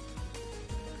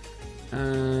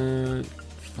 5.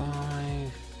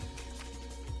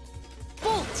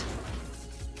 Bolt!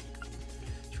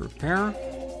 To repair.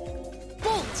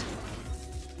 Bolt!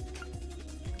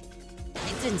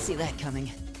 I didn't see that coming.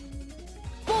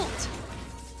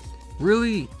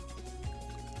 Really?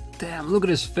 Damn, look at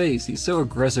his face. He's so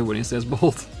aggressive when he says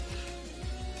bolt.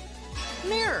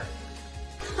 Mirror!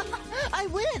 I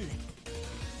win!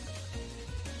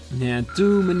 Yeah,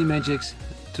 too many magics,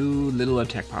 too little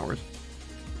attack powers.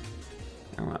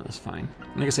 Oh well, that's fine.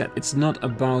 Like I said, it's not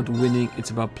about winning,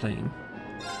 it's about playing.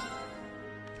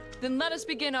 Then let us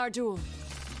begin our duel.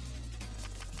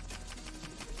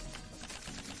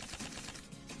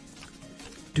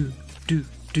 Do.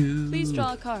 Please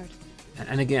draw a card.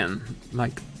 And again,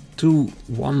 like 2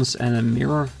 1s and a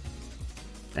mirror.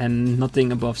 And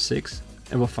nothing above 6.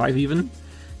 Above 5 even.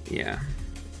 Yeah.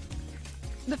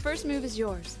 The first move is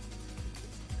yours.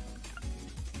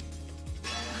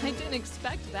 I didn't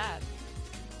expect that.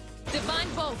 Divine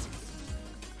Bolt!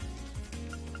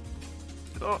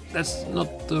 Oh, that's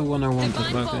not the one I wanted,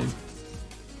 Divine but okay.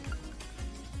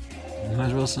 Bolt.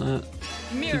 Might as well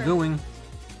Mirror. keep going.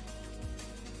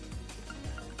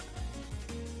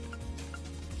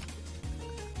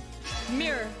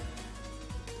 Mirror.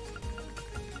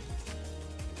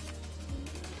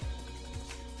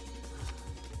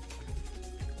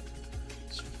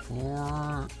 It's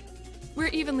 4. We're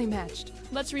evenly matched.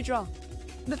 Let's redraw.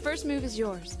 The first move is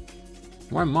yours.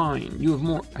 Why mine? You have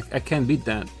more. I can't beat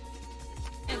that.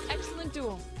 An excellent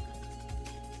duel.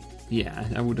 Yeah,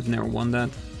 I would have never won that.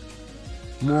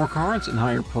 More cards and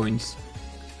higher points.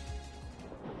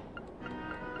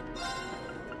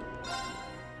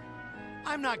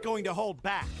 I'm not going to hold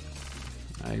back.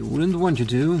 I wouldn't want you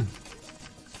to.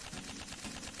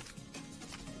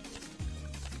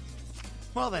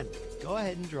 Well then, go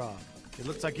ahead and draw. It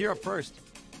looks like you're up first.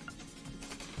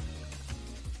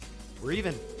 We're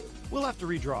even. We'll have to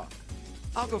redraw.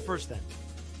 I'll go first then.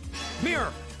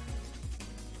 Mirror!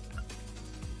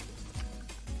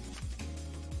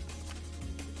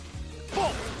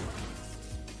 Bolt!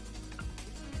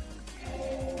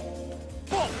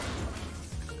 Bolt!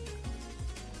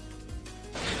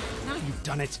 Now you've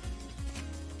done it.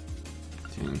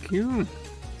 Thank you.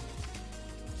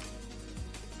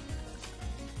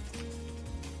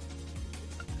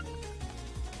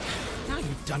 Now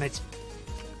you've done it.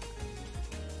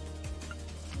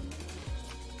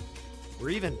 We're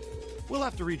even. We'll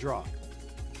have to redraw.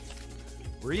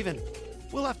 We're even.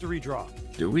 We'll have to redraw.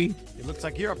 Do we? It looks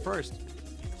like you're up first.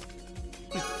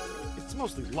 It's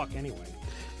mostly luck anyway.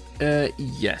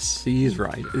 Yes, he's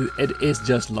right. It is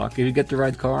just luck. If you get the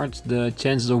right cards, the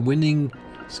chances of winning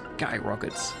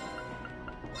skyrockets.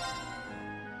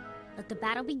 Let the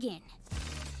battle begin.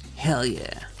 Hell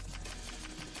yeah.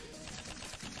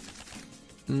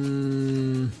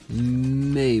 Maybe.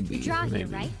 You draw maybe. here,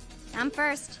 right? I'm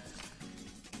first.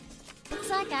 Looks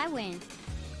like I win.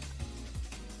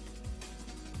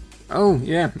 Oh,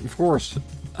 yeah, of course.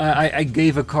 I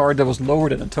gave a card that was lower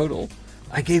than a total.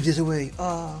 I gave this away.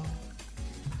 Oh.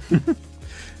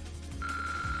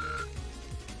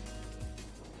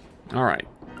 Alright,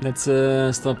 let's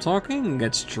stop talking and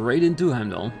get straight into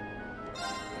Heimdallr.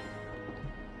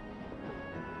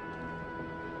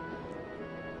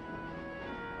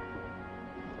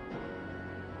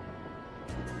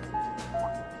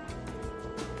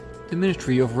 The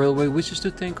Ministry of Railway wishes to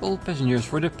thank all passengers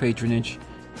for their patronage.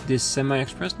 This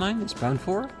semi-express line is bound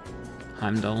for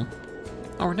Heimdallr.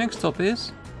 Our next stop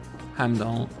is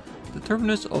Heimdallr, the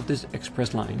terminus of this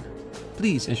express line.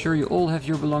 Please ensure you all have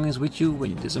your belongings with you when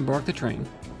you disembark the train.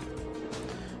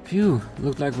 Phew,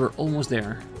 looked like we're almost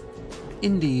there.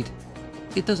 Indeed,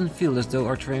 it doesn't feel as though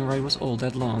our train ride was all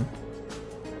that long.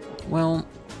 Well,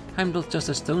 Heimdallr's just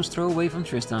a stone's throw away from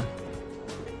Trista.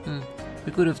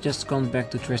 We could have just gone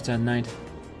back to Trista at night.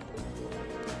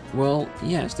 Well,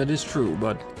 yes, that is true,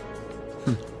 but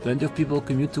plenty of people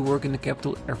commute to work in the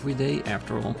capital every day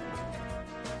after all.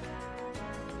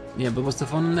 Yeah, but what's the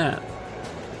fun in that?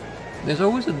 There's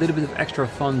always a little bit of extra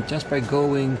fun just by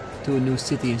going to a new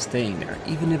city and staying there,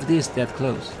 even if it is that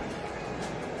close.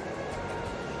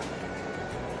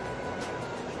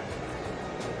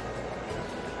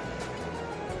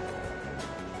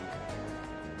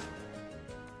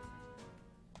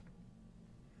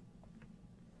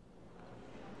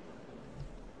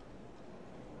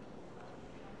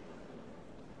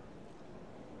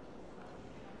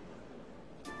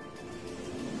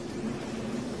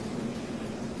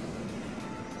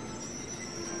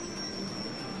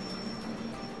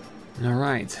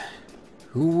 Alright,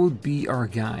 who would be our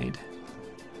guide?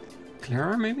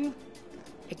 Clara, maybe?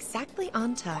 Exactly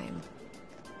on time.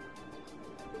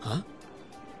 Huh?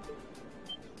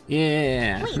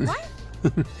 Yeah! Wait, what?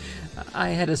 I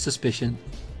had a suspicion.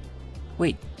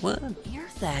 Wait, what? Hear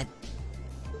that?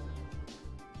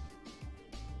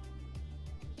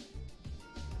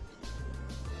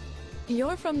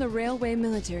 You're from the Railway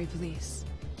Military Police,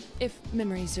 if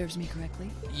memory serves me correctly.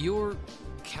 You're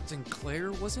Captain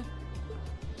Claire, was it?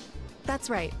 That's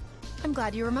right. I'm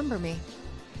glad you remember me.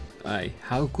 Aye,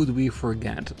 how could we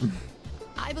forget?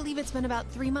 I believe it's been about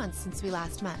 3 months since we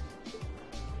last met.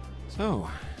 So,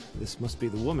 this must be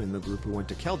the woman the group who went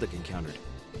to Keldic encountered.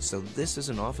 So this is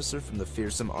an officer from the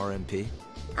fearsome RMP?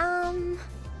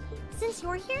 Since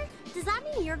you're here, does that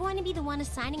mean you're going to be the one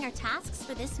assigning our tasks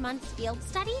for this month's field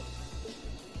study?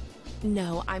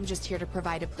 No, I'm just here to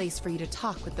provide a place for you to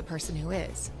talk with the person who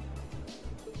is.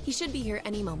 He should be here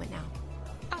any moment now.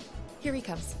 Ah, here he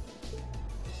comes.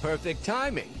 Perfect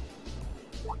timing.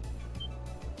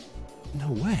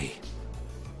 No way.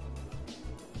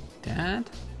 Dad?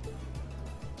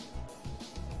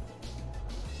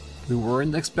 We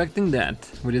weren't expecting that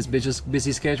with his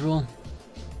busy schedule.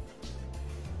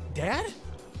 Dad?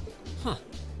 Huh.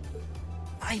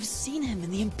 I've seen him in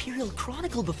the Imperial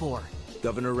Chronicle before.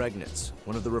 Governor Regnitz,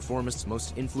 one of the Reformists'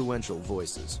 most influential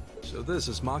voices. So this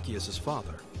is Machias's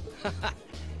father.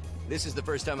 This is the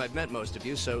first time I've met most of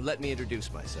you, so let me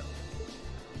introduce myself.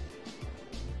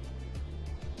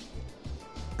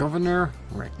 Governor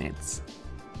Regnitz.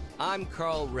 I'm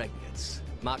Karl Regnitz,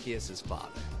 Machias's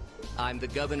father. I'm the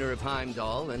governor of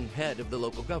Heimdallr and head of the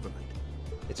local government.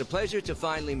 It's a pleasure to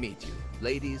finally meet you,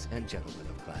 ladies and gentlemen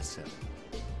of Class 7.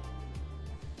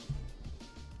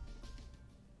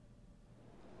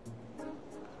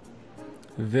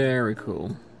 Very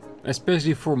cool.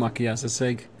 Especially for Machias's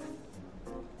sake.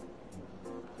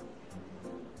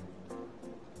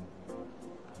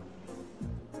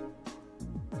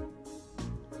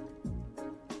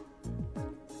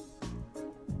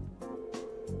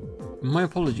 My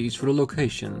apologies for the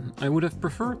location. I would have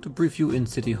preferred to brief you in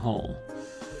City Hall.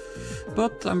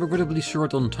 But I'm regrettably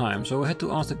short on time, so I had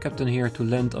to ask the captain here to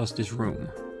lend us this room.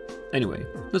 Anyway,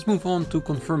 let's move on to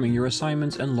confirming your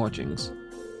assignments and lodgings.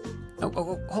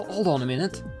 Hold on a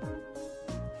minute.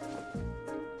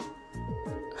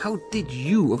 How did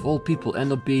you, of all people,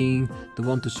 end up being the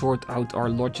one to sort out our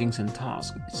lodgings and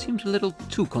tasks? It seems a little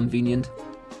too convenient.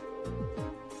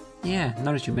 Yeah,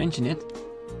 now that you mention it.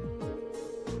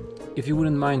 If you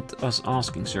wouldn't mind us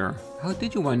asking, sir, how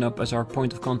did you wind up as our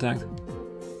point of contact?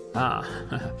 Ah,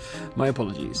 my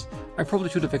apologies. I probably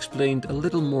should have explained a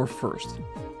little more first.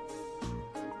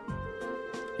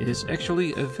 It is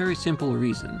actually a very simple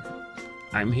reason.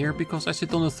 I'm here because I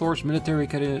sit on the Thors Military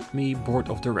Academy Board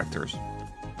of Directors.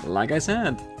 Like I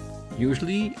said,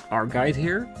 usually our guide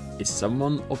here is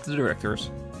someone of the directors.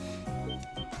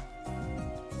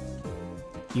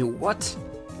 You what?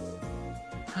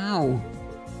 How?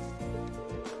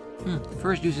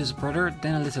 First Lucius' brother,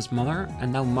 then Alyssa's mother,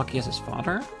 and now Machias's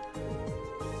father?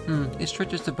 It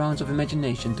stretches the bounds of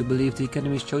imagination to believe the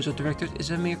Academy's choice of directors is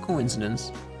a mere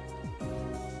coincidence.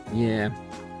 Yeah.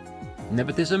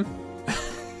 Nepotism?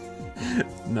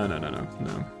 No.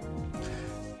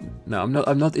 No,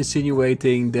 I'm not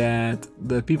insinuating that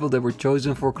the people that were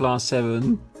chosen for Class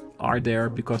 7 are there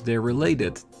because they're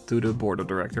related to the board of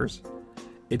directors.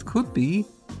 It could be,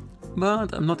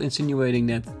 but I'm not insinuating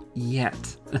that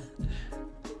yet.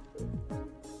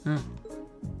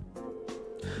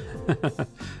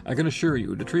 I can assure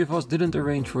you, the three of us didn't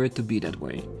arrange for it to be that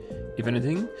way. If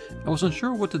anything, I was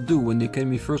unsure what to do when the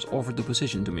Academy first offered the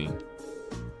position to me.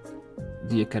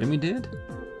 The Academy did?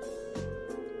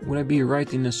 Would I be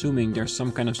right in assuming there's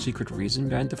some kind of secret reason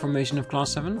behind the formation of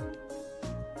Class 7?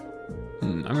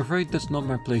 I'm afraid that's not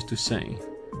my place to say.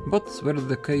 But whatever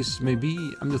the case may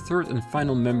be, I'm the third and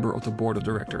final member of the board of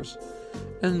directors.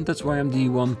 And that's why I'm the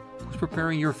one who's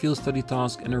preparing your field study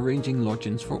task and arranging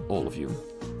lodgings for all of you.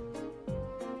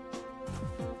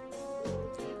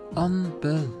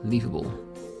 Unbelievable.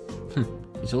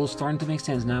 It's all starting to make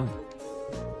sense now.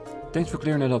 Thanks for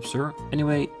clearing that up, sir.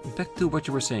 Anyway, back to what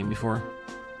you were saying before.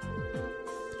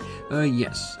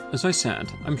 Yes, as I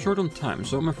said, I'm short on time,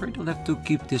 so I'm afraid I'll have to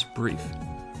keep this brief.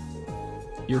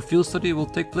 Your field study will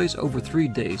take place over 3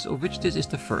 days, of which this is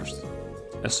the first.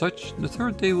 As such, the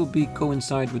third day will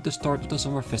coincide with the start of the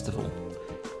summer festival.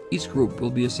 Each group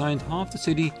will be assigned half the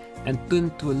city and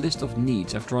pinned to a list of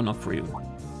needs I've drawn up for you.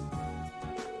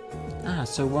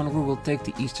 So one group will take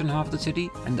the eastern half of the city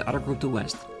and the other group the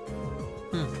west.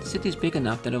 The city is big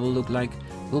enough that it will look like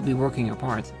we'll be working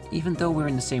apart, even though we're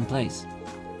in the same place.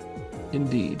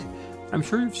 Indeed. I'm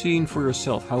sure you've seen for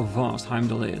yourself how vast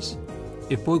Heimdallr is.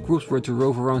 If both groups were to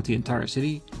rove around the entire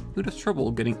city, you'd have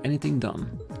trouble getting anything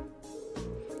done.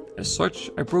 As such,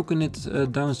 I've broken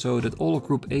it down so that all of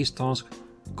Group A's tasks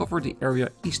cover the area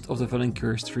east of the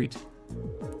Valenkier Street,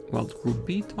 while the Group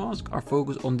B tasks are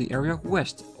focused on the area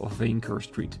west of Valenkier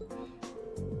Street.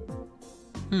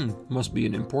 Must be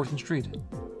an important street.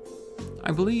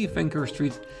 I believe Vancouver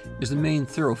Street is the main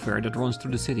thoroughfare that runs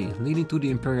through the city, leading to the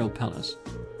Imperial Palace.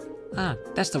 Ah,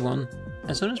 that's the one.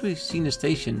 As soon as we've seen the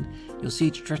station, you'll see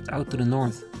it stretched out to the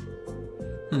north.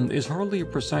 It's hardly a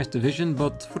precise division,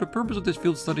 but for the purpose of this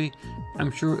field study,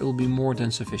 I'm sure it'll be more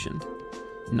than sufficient.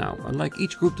 Now, I'd like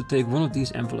each group to take one of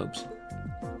these envelopes.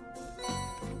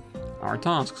 Our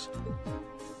tasks.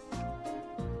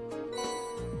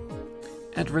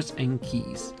 Address and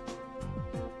keys.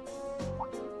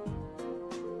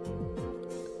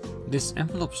 This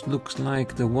envelope looks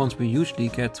like the ones we usually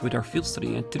get with our field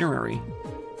study itinerary.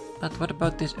 But what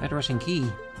about this address and key?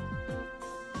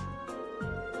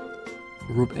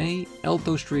 Group A,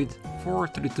 Alto Street,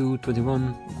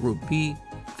 43221. Group B,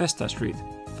 Vesta Street,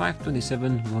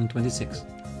 527-126.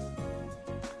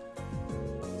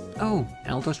 Oh,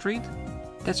 Alto Street?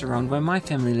 That's around where my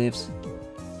family lives.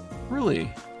 Really?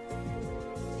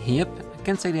 Yep, I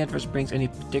can't say the address brings any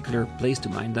particular place to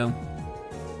mind though.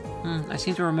 I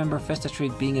seem to remember Vesta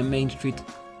Street being a main street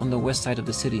on the west side of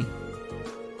the city.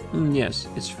 Yes,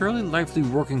 it's a fairly lively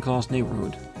working class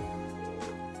neighborhood.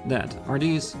 Are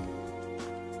these...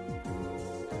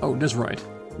 Oh, that's right.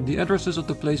 The addresses of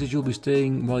the places you'll be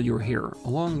staying while you're here,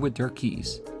 along with their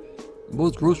keys.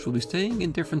 Both groups will be staying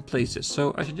in different places,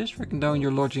 so I suggest writing down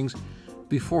your lodgings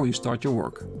before you start your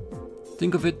work.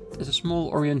 Think of it as a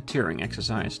small orienteering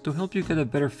exercise to help you get a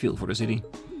better feel for the city.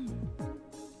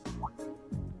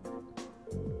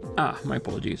 Ah, my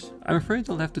apologies. I'm afraid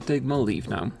I'll have to take my leave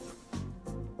now.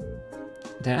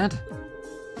 Dad?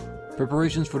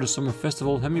 Preparations for the summer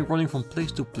festival have me running from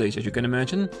place to place, as you can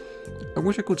imagine. I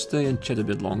wish I could stay and chat a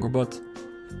bit longer, but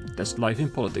that's life in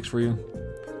politics for you.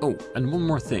 Oh, and one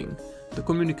more thing. The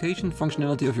communication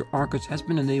functionality of your archives has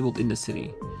been enabled in the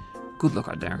city. Good luck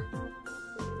out there.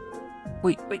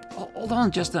 Wait, hold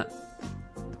on, just a...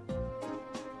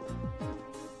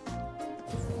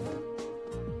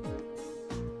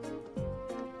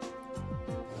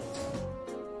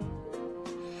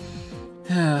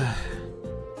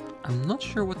 I'm not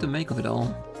sure what to make of it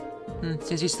all.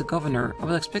 Since he's the governor, I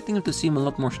was expecting him to seem a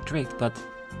lot more strict, but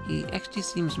he actually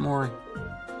seems more...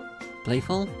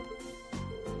 playful?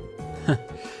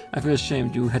 I feel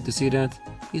ashamed you had to see that.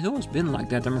 He's always been like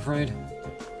that, I'm afraid.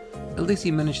 At least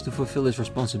he managed to fulfill his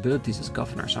responsibilities as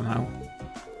governor somehow.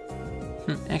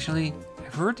 Actually,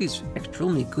 I've heard he's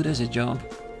extremely good at his job.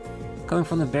 Coming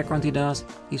from the background he does,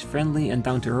 he's friendly and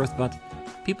down to earth, but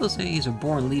people say he's a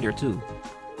born leader too.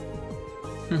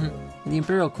 The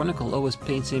Imperial Chronicle always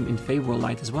paints him in favorable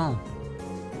light as well.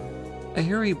 I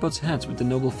hear he butts heads with the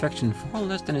Noble faction far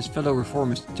less than his fellow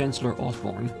reformist Chancellor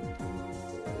Osborne.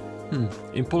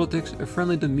 In politics, a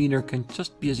friendly demeanor can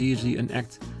just be as easily an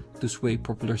act to sway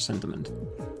popular sentiment.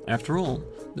 After all,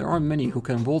 there are many who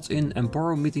can waltz in and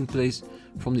borrow meeting place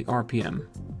from the RPM.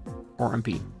 Or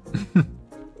MP.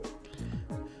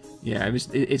 Yeah,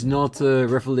 it's not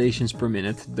revelations per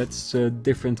minute. That's a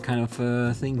different kind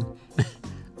of thing.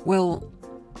 Well,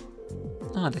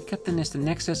 the captain is the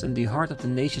nexus and the heart of the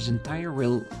nation's entire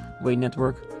railway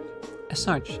network. As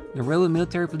such, the Railway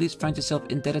Military Police finds itself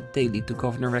indebted daily to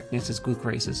Governor Regnitz' good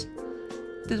graces.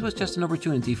 This was just an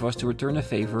opportunity for us to return a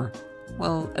favor.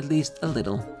 Well, at least a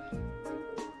little.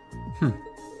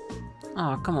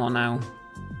 Come on now.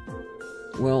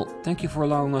 Well, thank you for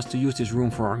allowing us to use this room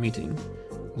for our meeting.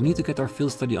 We need to get our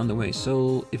field study on the way,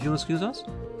 so if you'll excuse us?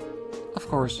 Of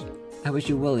course. I wish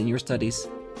you well in your studies.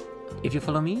 If you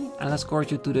follow me, I'll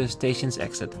escort you to the station's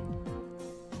exit.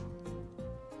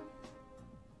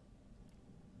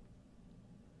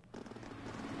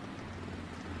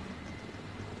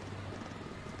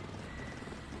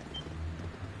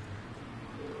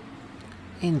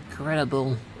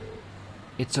 Incredible.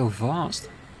 It's so vast.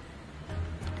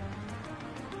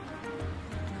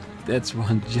 That's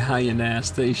one giant-ass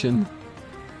station.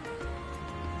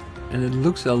 And it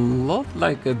looks a lot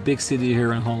like a big city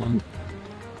here in Holland.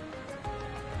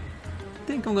 I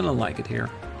think I'm gonna like it here.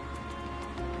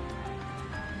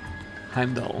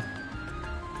 Heimdallr.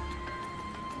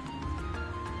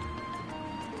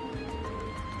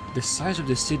 The size of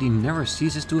this city never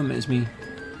ceases to amaze me.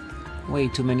 Way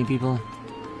too many people.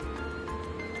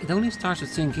 It only starts to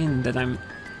sink in that I'm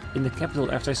in the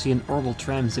capital after I see an orbital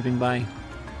tram zipping by.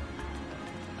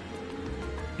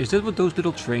 Is that what those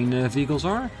little train vehicles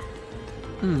are?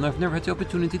 I've never had the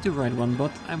opportunity to ride one,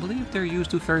 but I believe they're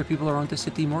used to ferry people around the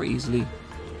city more easily.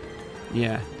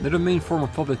 Yeah, they're the main form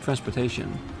of public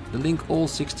transportation. They link all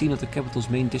 16 of the capital's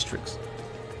main districts.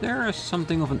 They're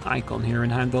something of an icon here in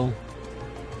Heimdallr.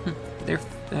 Their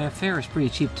fare is pretty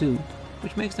cheap too,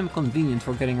 which makes them convenient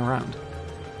for getting around.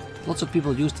 Lots of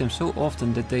people use them so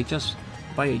often that they just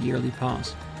buy a yearly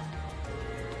pass.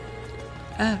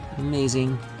 Ah,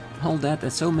 amazing. All that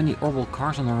and so many orbital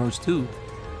cars on the roads too.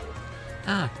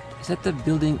 Ah, is that the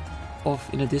building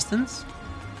off in the distance?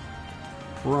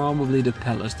 Probably the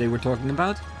palace they were talking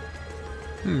about.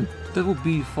 That would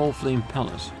be Falflame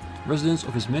Palace, residence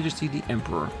of His Majesty the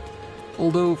Emperor.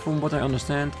 Although, from what I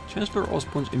understand, Chancellor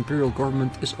Osborn's imperial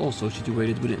government is also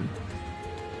situated within.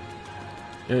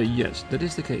 Yes, that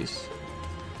is the case.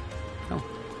 Oh,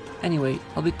 anyway,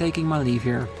 I'll be taking my leave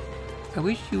here. I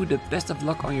wish you the best of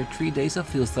luck on your 3 days of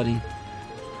field study.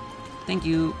 Thank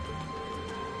you.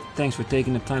 Thanks for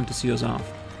taking the time to see us off.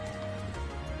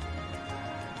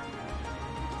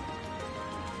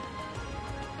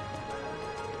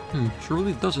 She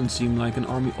really doesn't seem like an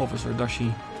army officer, does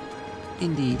she?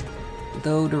 Indeed.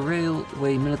 Though the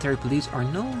Railway Military Police are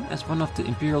known as one of the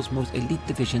Imperial's most elite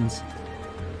divisions.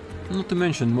 Not to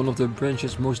mention one of the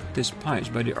branches most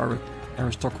despised by the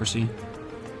aristocracy.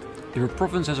 If a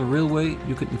province has a railway,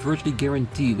 you can virtually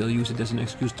guarantee they'll use it as an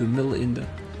excuse to meddle in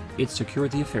its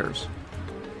security affairs.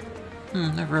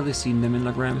 I've rarely seen them in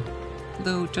Lagram.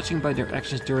 Though, judging by their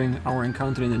actions during our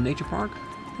encounter in the nature park,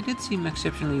 they did seem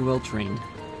exceptionally well trained.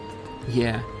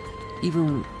 Yeah,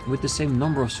 even with the same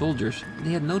number of soldiers,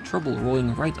 they had no trouble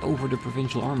rolling right over the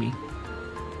provincial army.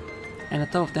 And on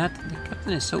top of that, the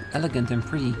captain is so elegant and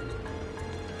pretty.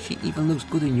 She even looks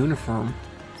good in uniform.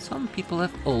 Some people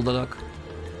have all the luck.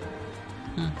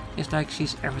 It's like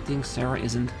she's everything Sarah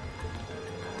isn't.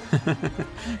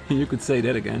 You could say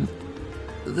that again.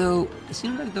 Though, it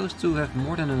seems like those two have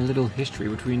more than a little history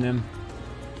between them.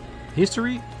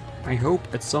 History? I hope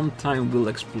at some time we'll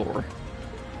explore.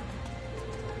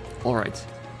 Alright,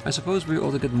 I suppose we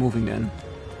ought to get moving then.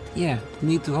 Yeah, we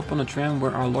need to hop on a tram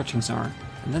where our lodgings are,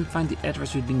 and then find the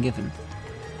address we've been given.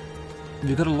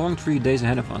 We've got a long 3 days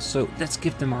ahead of us, so let's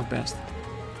give them our best.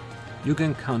 You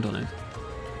can count on it.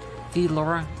 Hey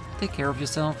Laura, take care of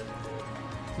yourself.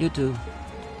 You too.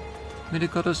 May the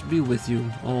goddess be with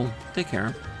you all. Take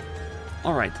care.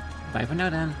 Alright, bye for now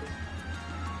then.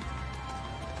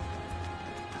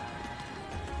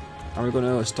 Are we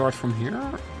gonna start from here,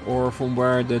 or from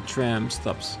where the tram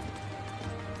stops?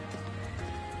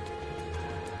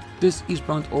 This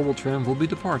eastbound orbital tram will be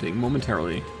departing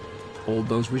momentarily. All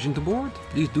those wishing to board,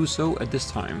 please do so at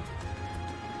this time.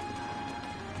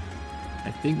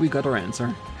 I think we got our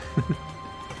answer.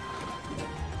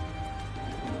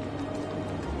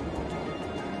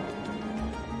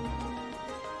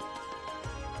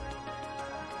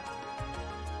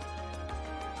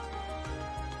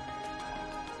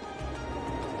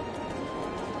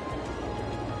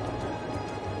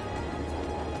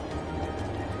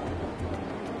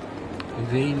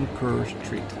 Vainker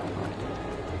Street.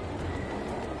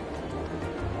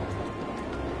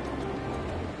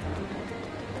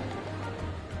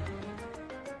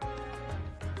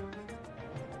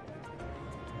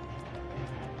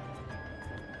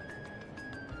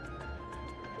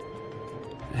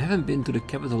 I haven't been to the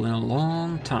capital in a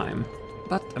long time,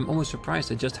 but I'm almost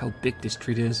surprised at just how big this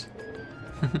street is.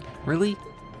 Really?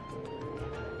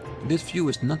 This view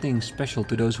is nothing special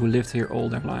to those who lived here all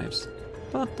their lives.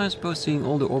 But I suppose seeing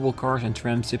all the orbital cars and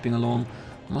trams zipping along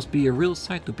must be a real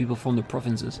sight to people from the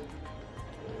provinces.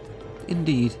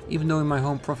 Indeed, even though in my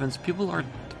home province people are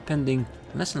depending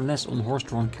less and less on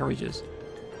horse-drawn carriages.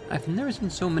 I've never seen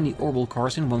so many orbital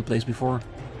cars in one place before.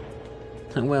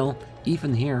 Well,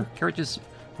 even here, carriages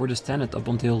were the standard up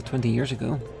until 20 years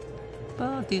ago.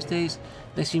 But these days,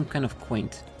 they seem kind of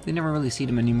quaint. You never really see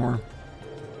them anymore.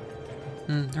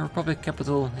 The Republic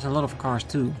capital has a lot of cars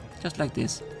too, just like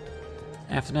this.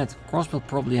 After that, Crossville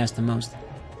probably has the most.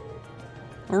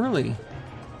 Oh really?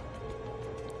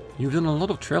 You've done a lot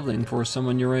of traveling for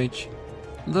someone your age.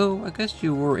 Though, I guess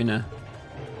you were in a...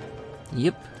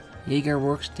 Yep, Jaeger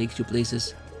Works takes you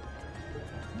places.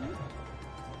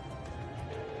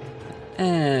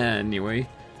 Anyway,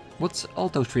 what's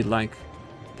Alto Street like?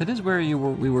 That is where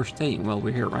we were staying while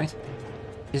we're here, right?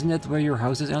 Isn't that where your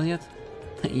house is, Elliot?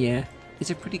 Yeah, it's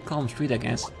a pretty calm street, I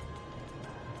guess.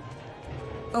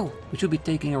 Oh, we should be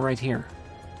taking a right here.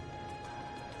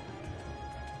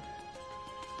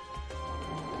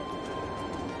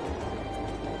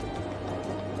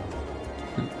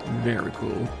 Very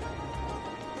cool.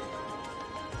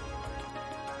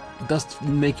 Does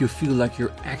make you feel like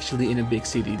you're actually in a big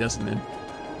city, doesn't it?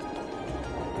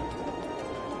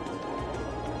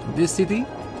 This city?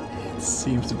 It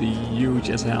seems to be huge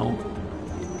as hell.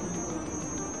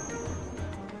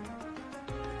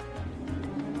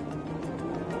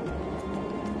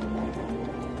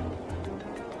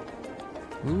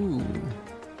 Ooh,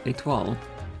 Étoile.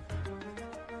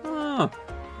 Ah,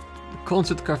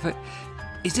 concert cafe.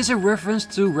 Is this a reference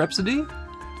to Rhapsody?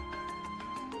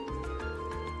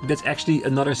 That's actually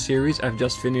another series I've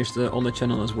just finished on the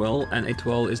channel as well, and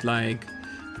Etoile is like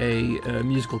a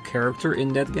musical character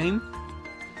in that game.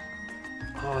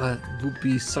 Oh, that would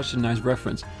be such a nice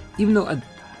reference. Even though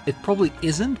it probably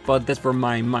isn't, but that's where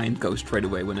my mind goes straight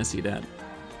away when I see that.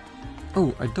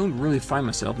 Oh, I don't really find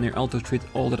myself near Alto Street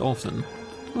all that often.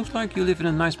 Looks like you live in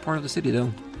a nice part of the city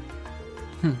though.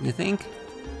 You think?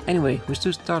 Anyway, we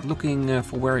should start looking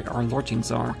for where our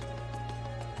lodgings are.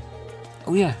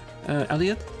 Oh yeah,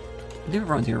 Elliot? You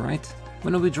live around here, right?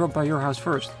 When will we drop by your house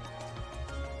first?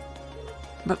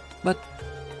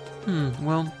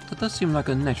 Well, that does seem like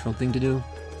a natural thing to do.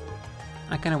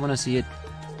 I kinda wanna see it.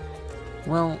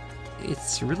 Well,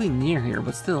 it's really near here,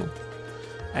 but still.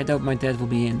 I doubt my dad will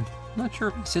be in. Not sure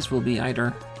if my sis will be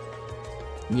either.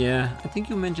 Yeah, I think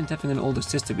you mentioned having an older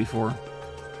sister before.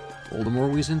 All the more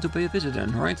reason to pay a visit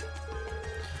then, right?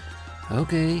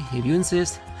 Okay, if you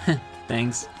insist.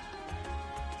 Thanks.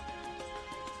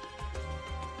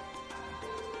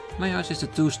 My house is a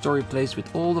 2-story place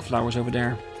with all the flowers over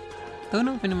there. Don't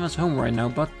know if anyone's home right now,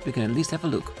 but we can at least have a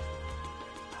look.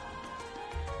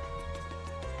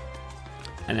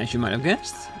 And as you might have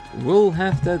guessed, we'll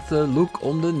have that look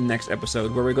on the next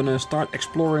episode, where we're gonna start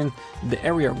exploring the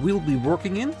area we'll be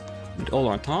working in with all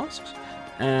our tasks.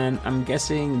 And I'm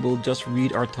guessing we'll just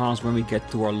read our tasks when we get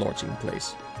to our lodging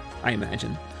place, I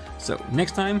imagine. So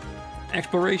next time,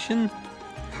 exploration,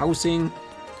 housing,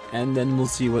 and then we'll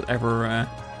see whatever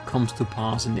comes to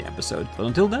pass in the episode. But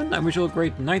until then, I wish you a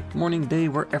great night, morning, day,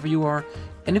 wherever you are.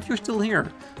 And if you're still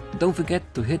here, don't forget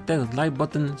to hit that like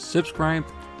button, subscribe,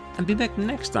 and be back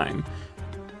next time.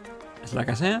 As like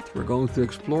I said, we're going to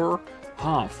explore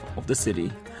half of the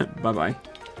city. Bye bye.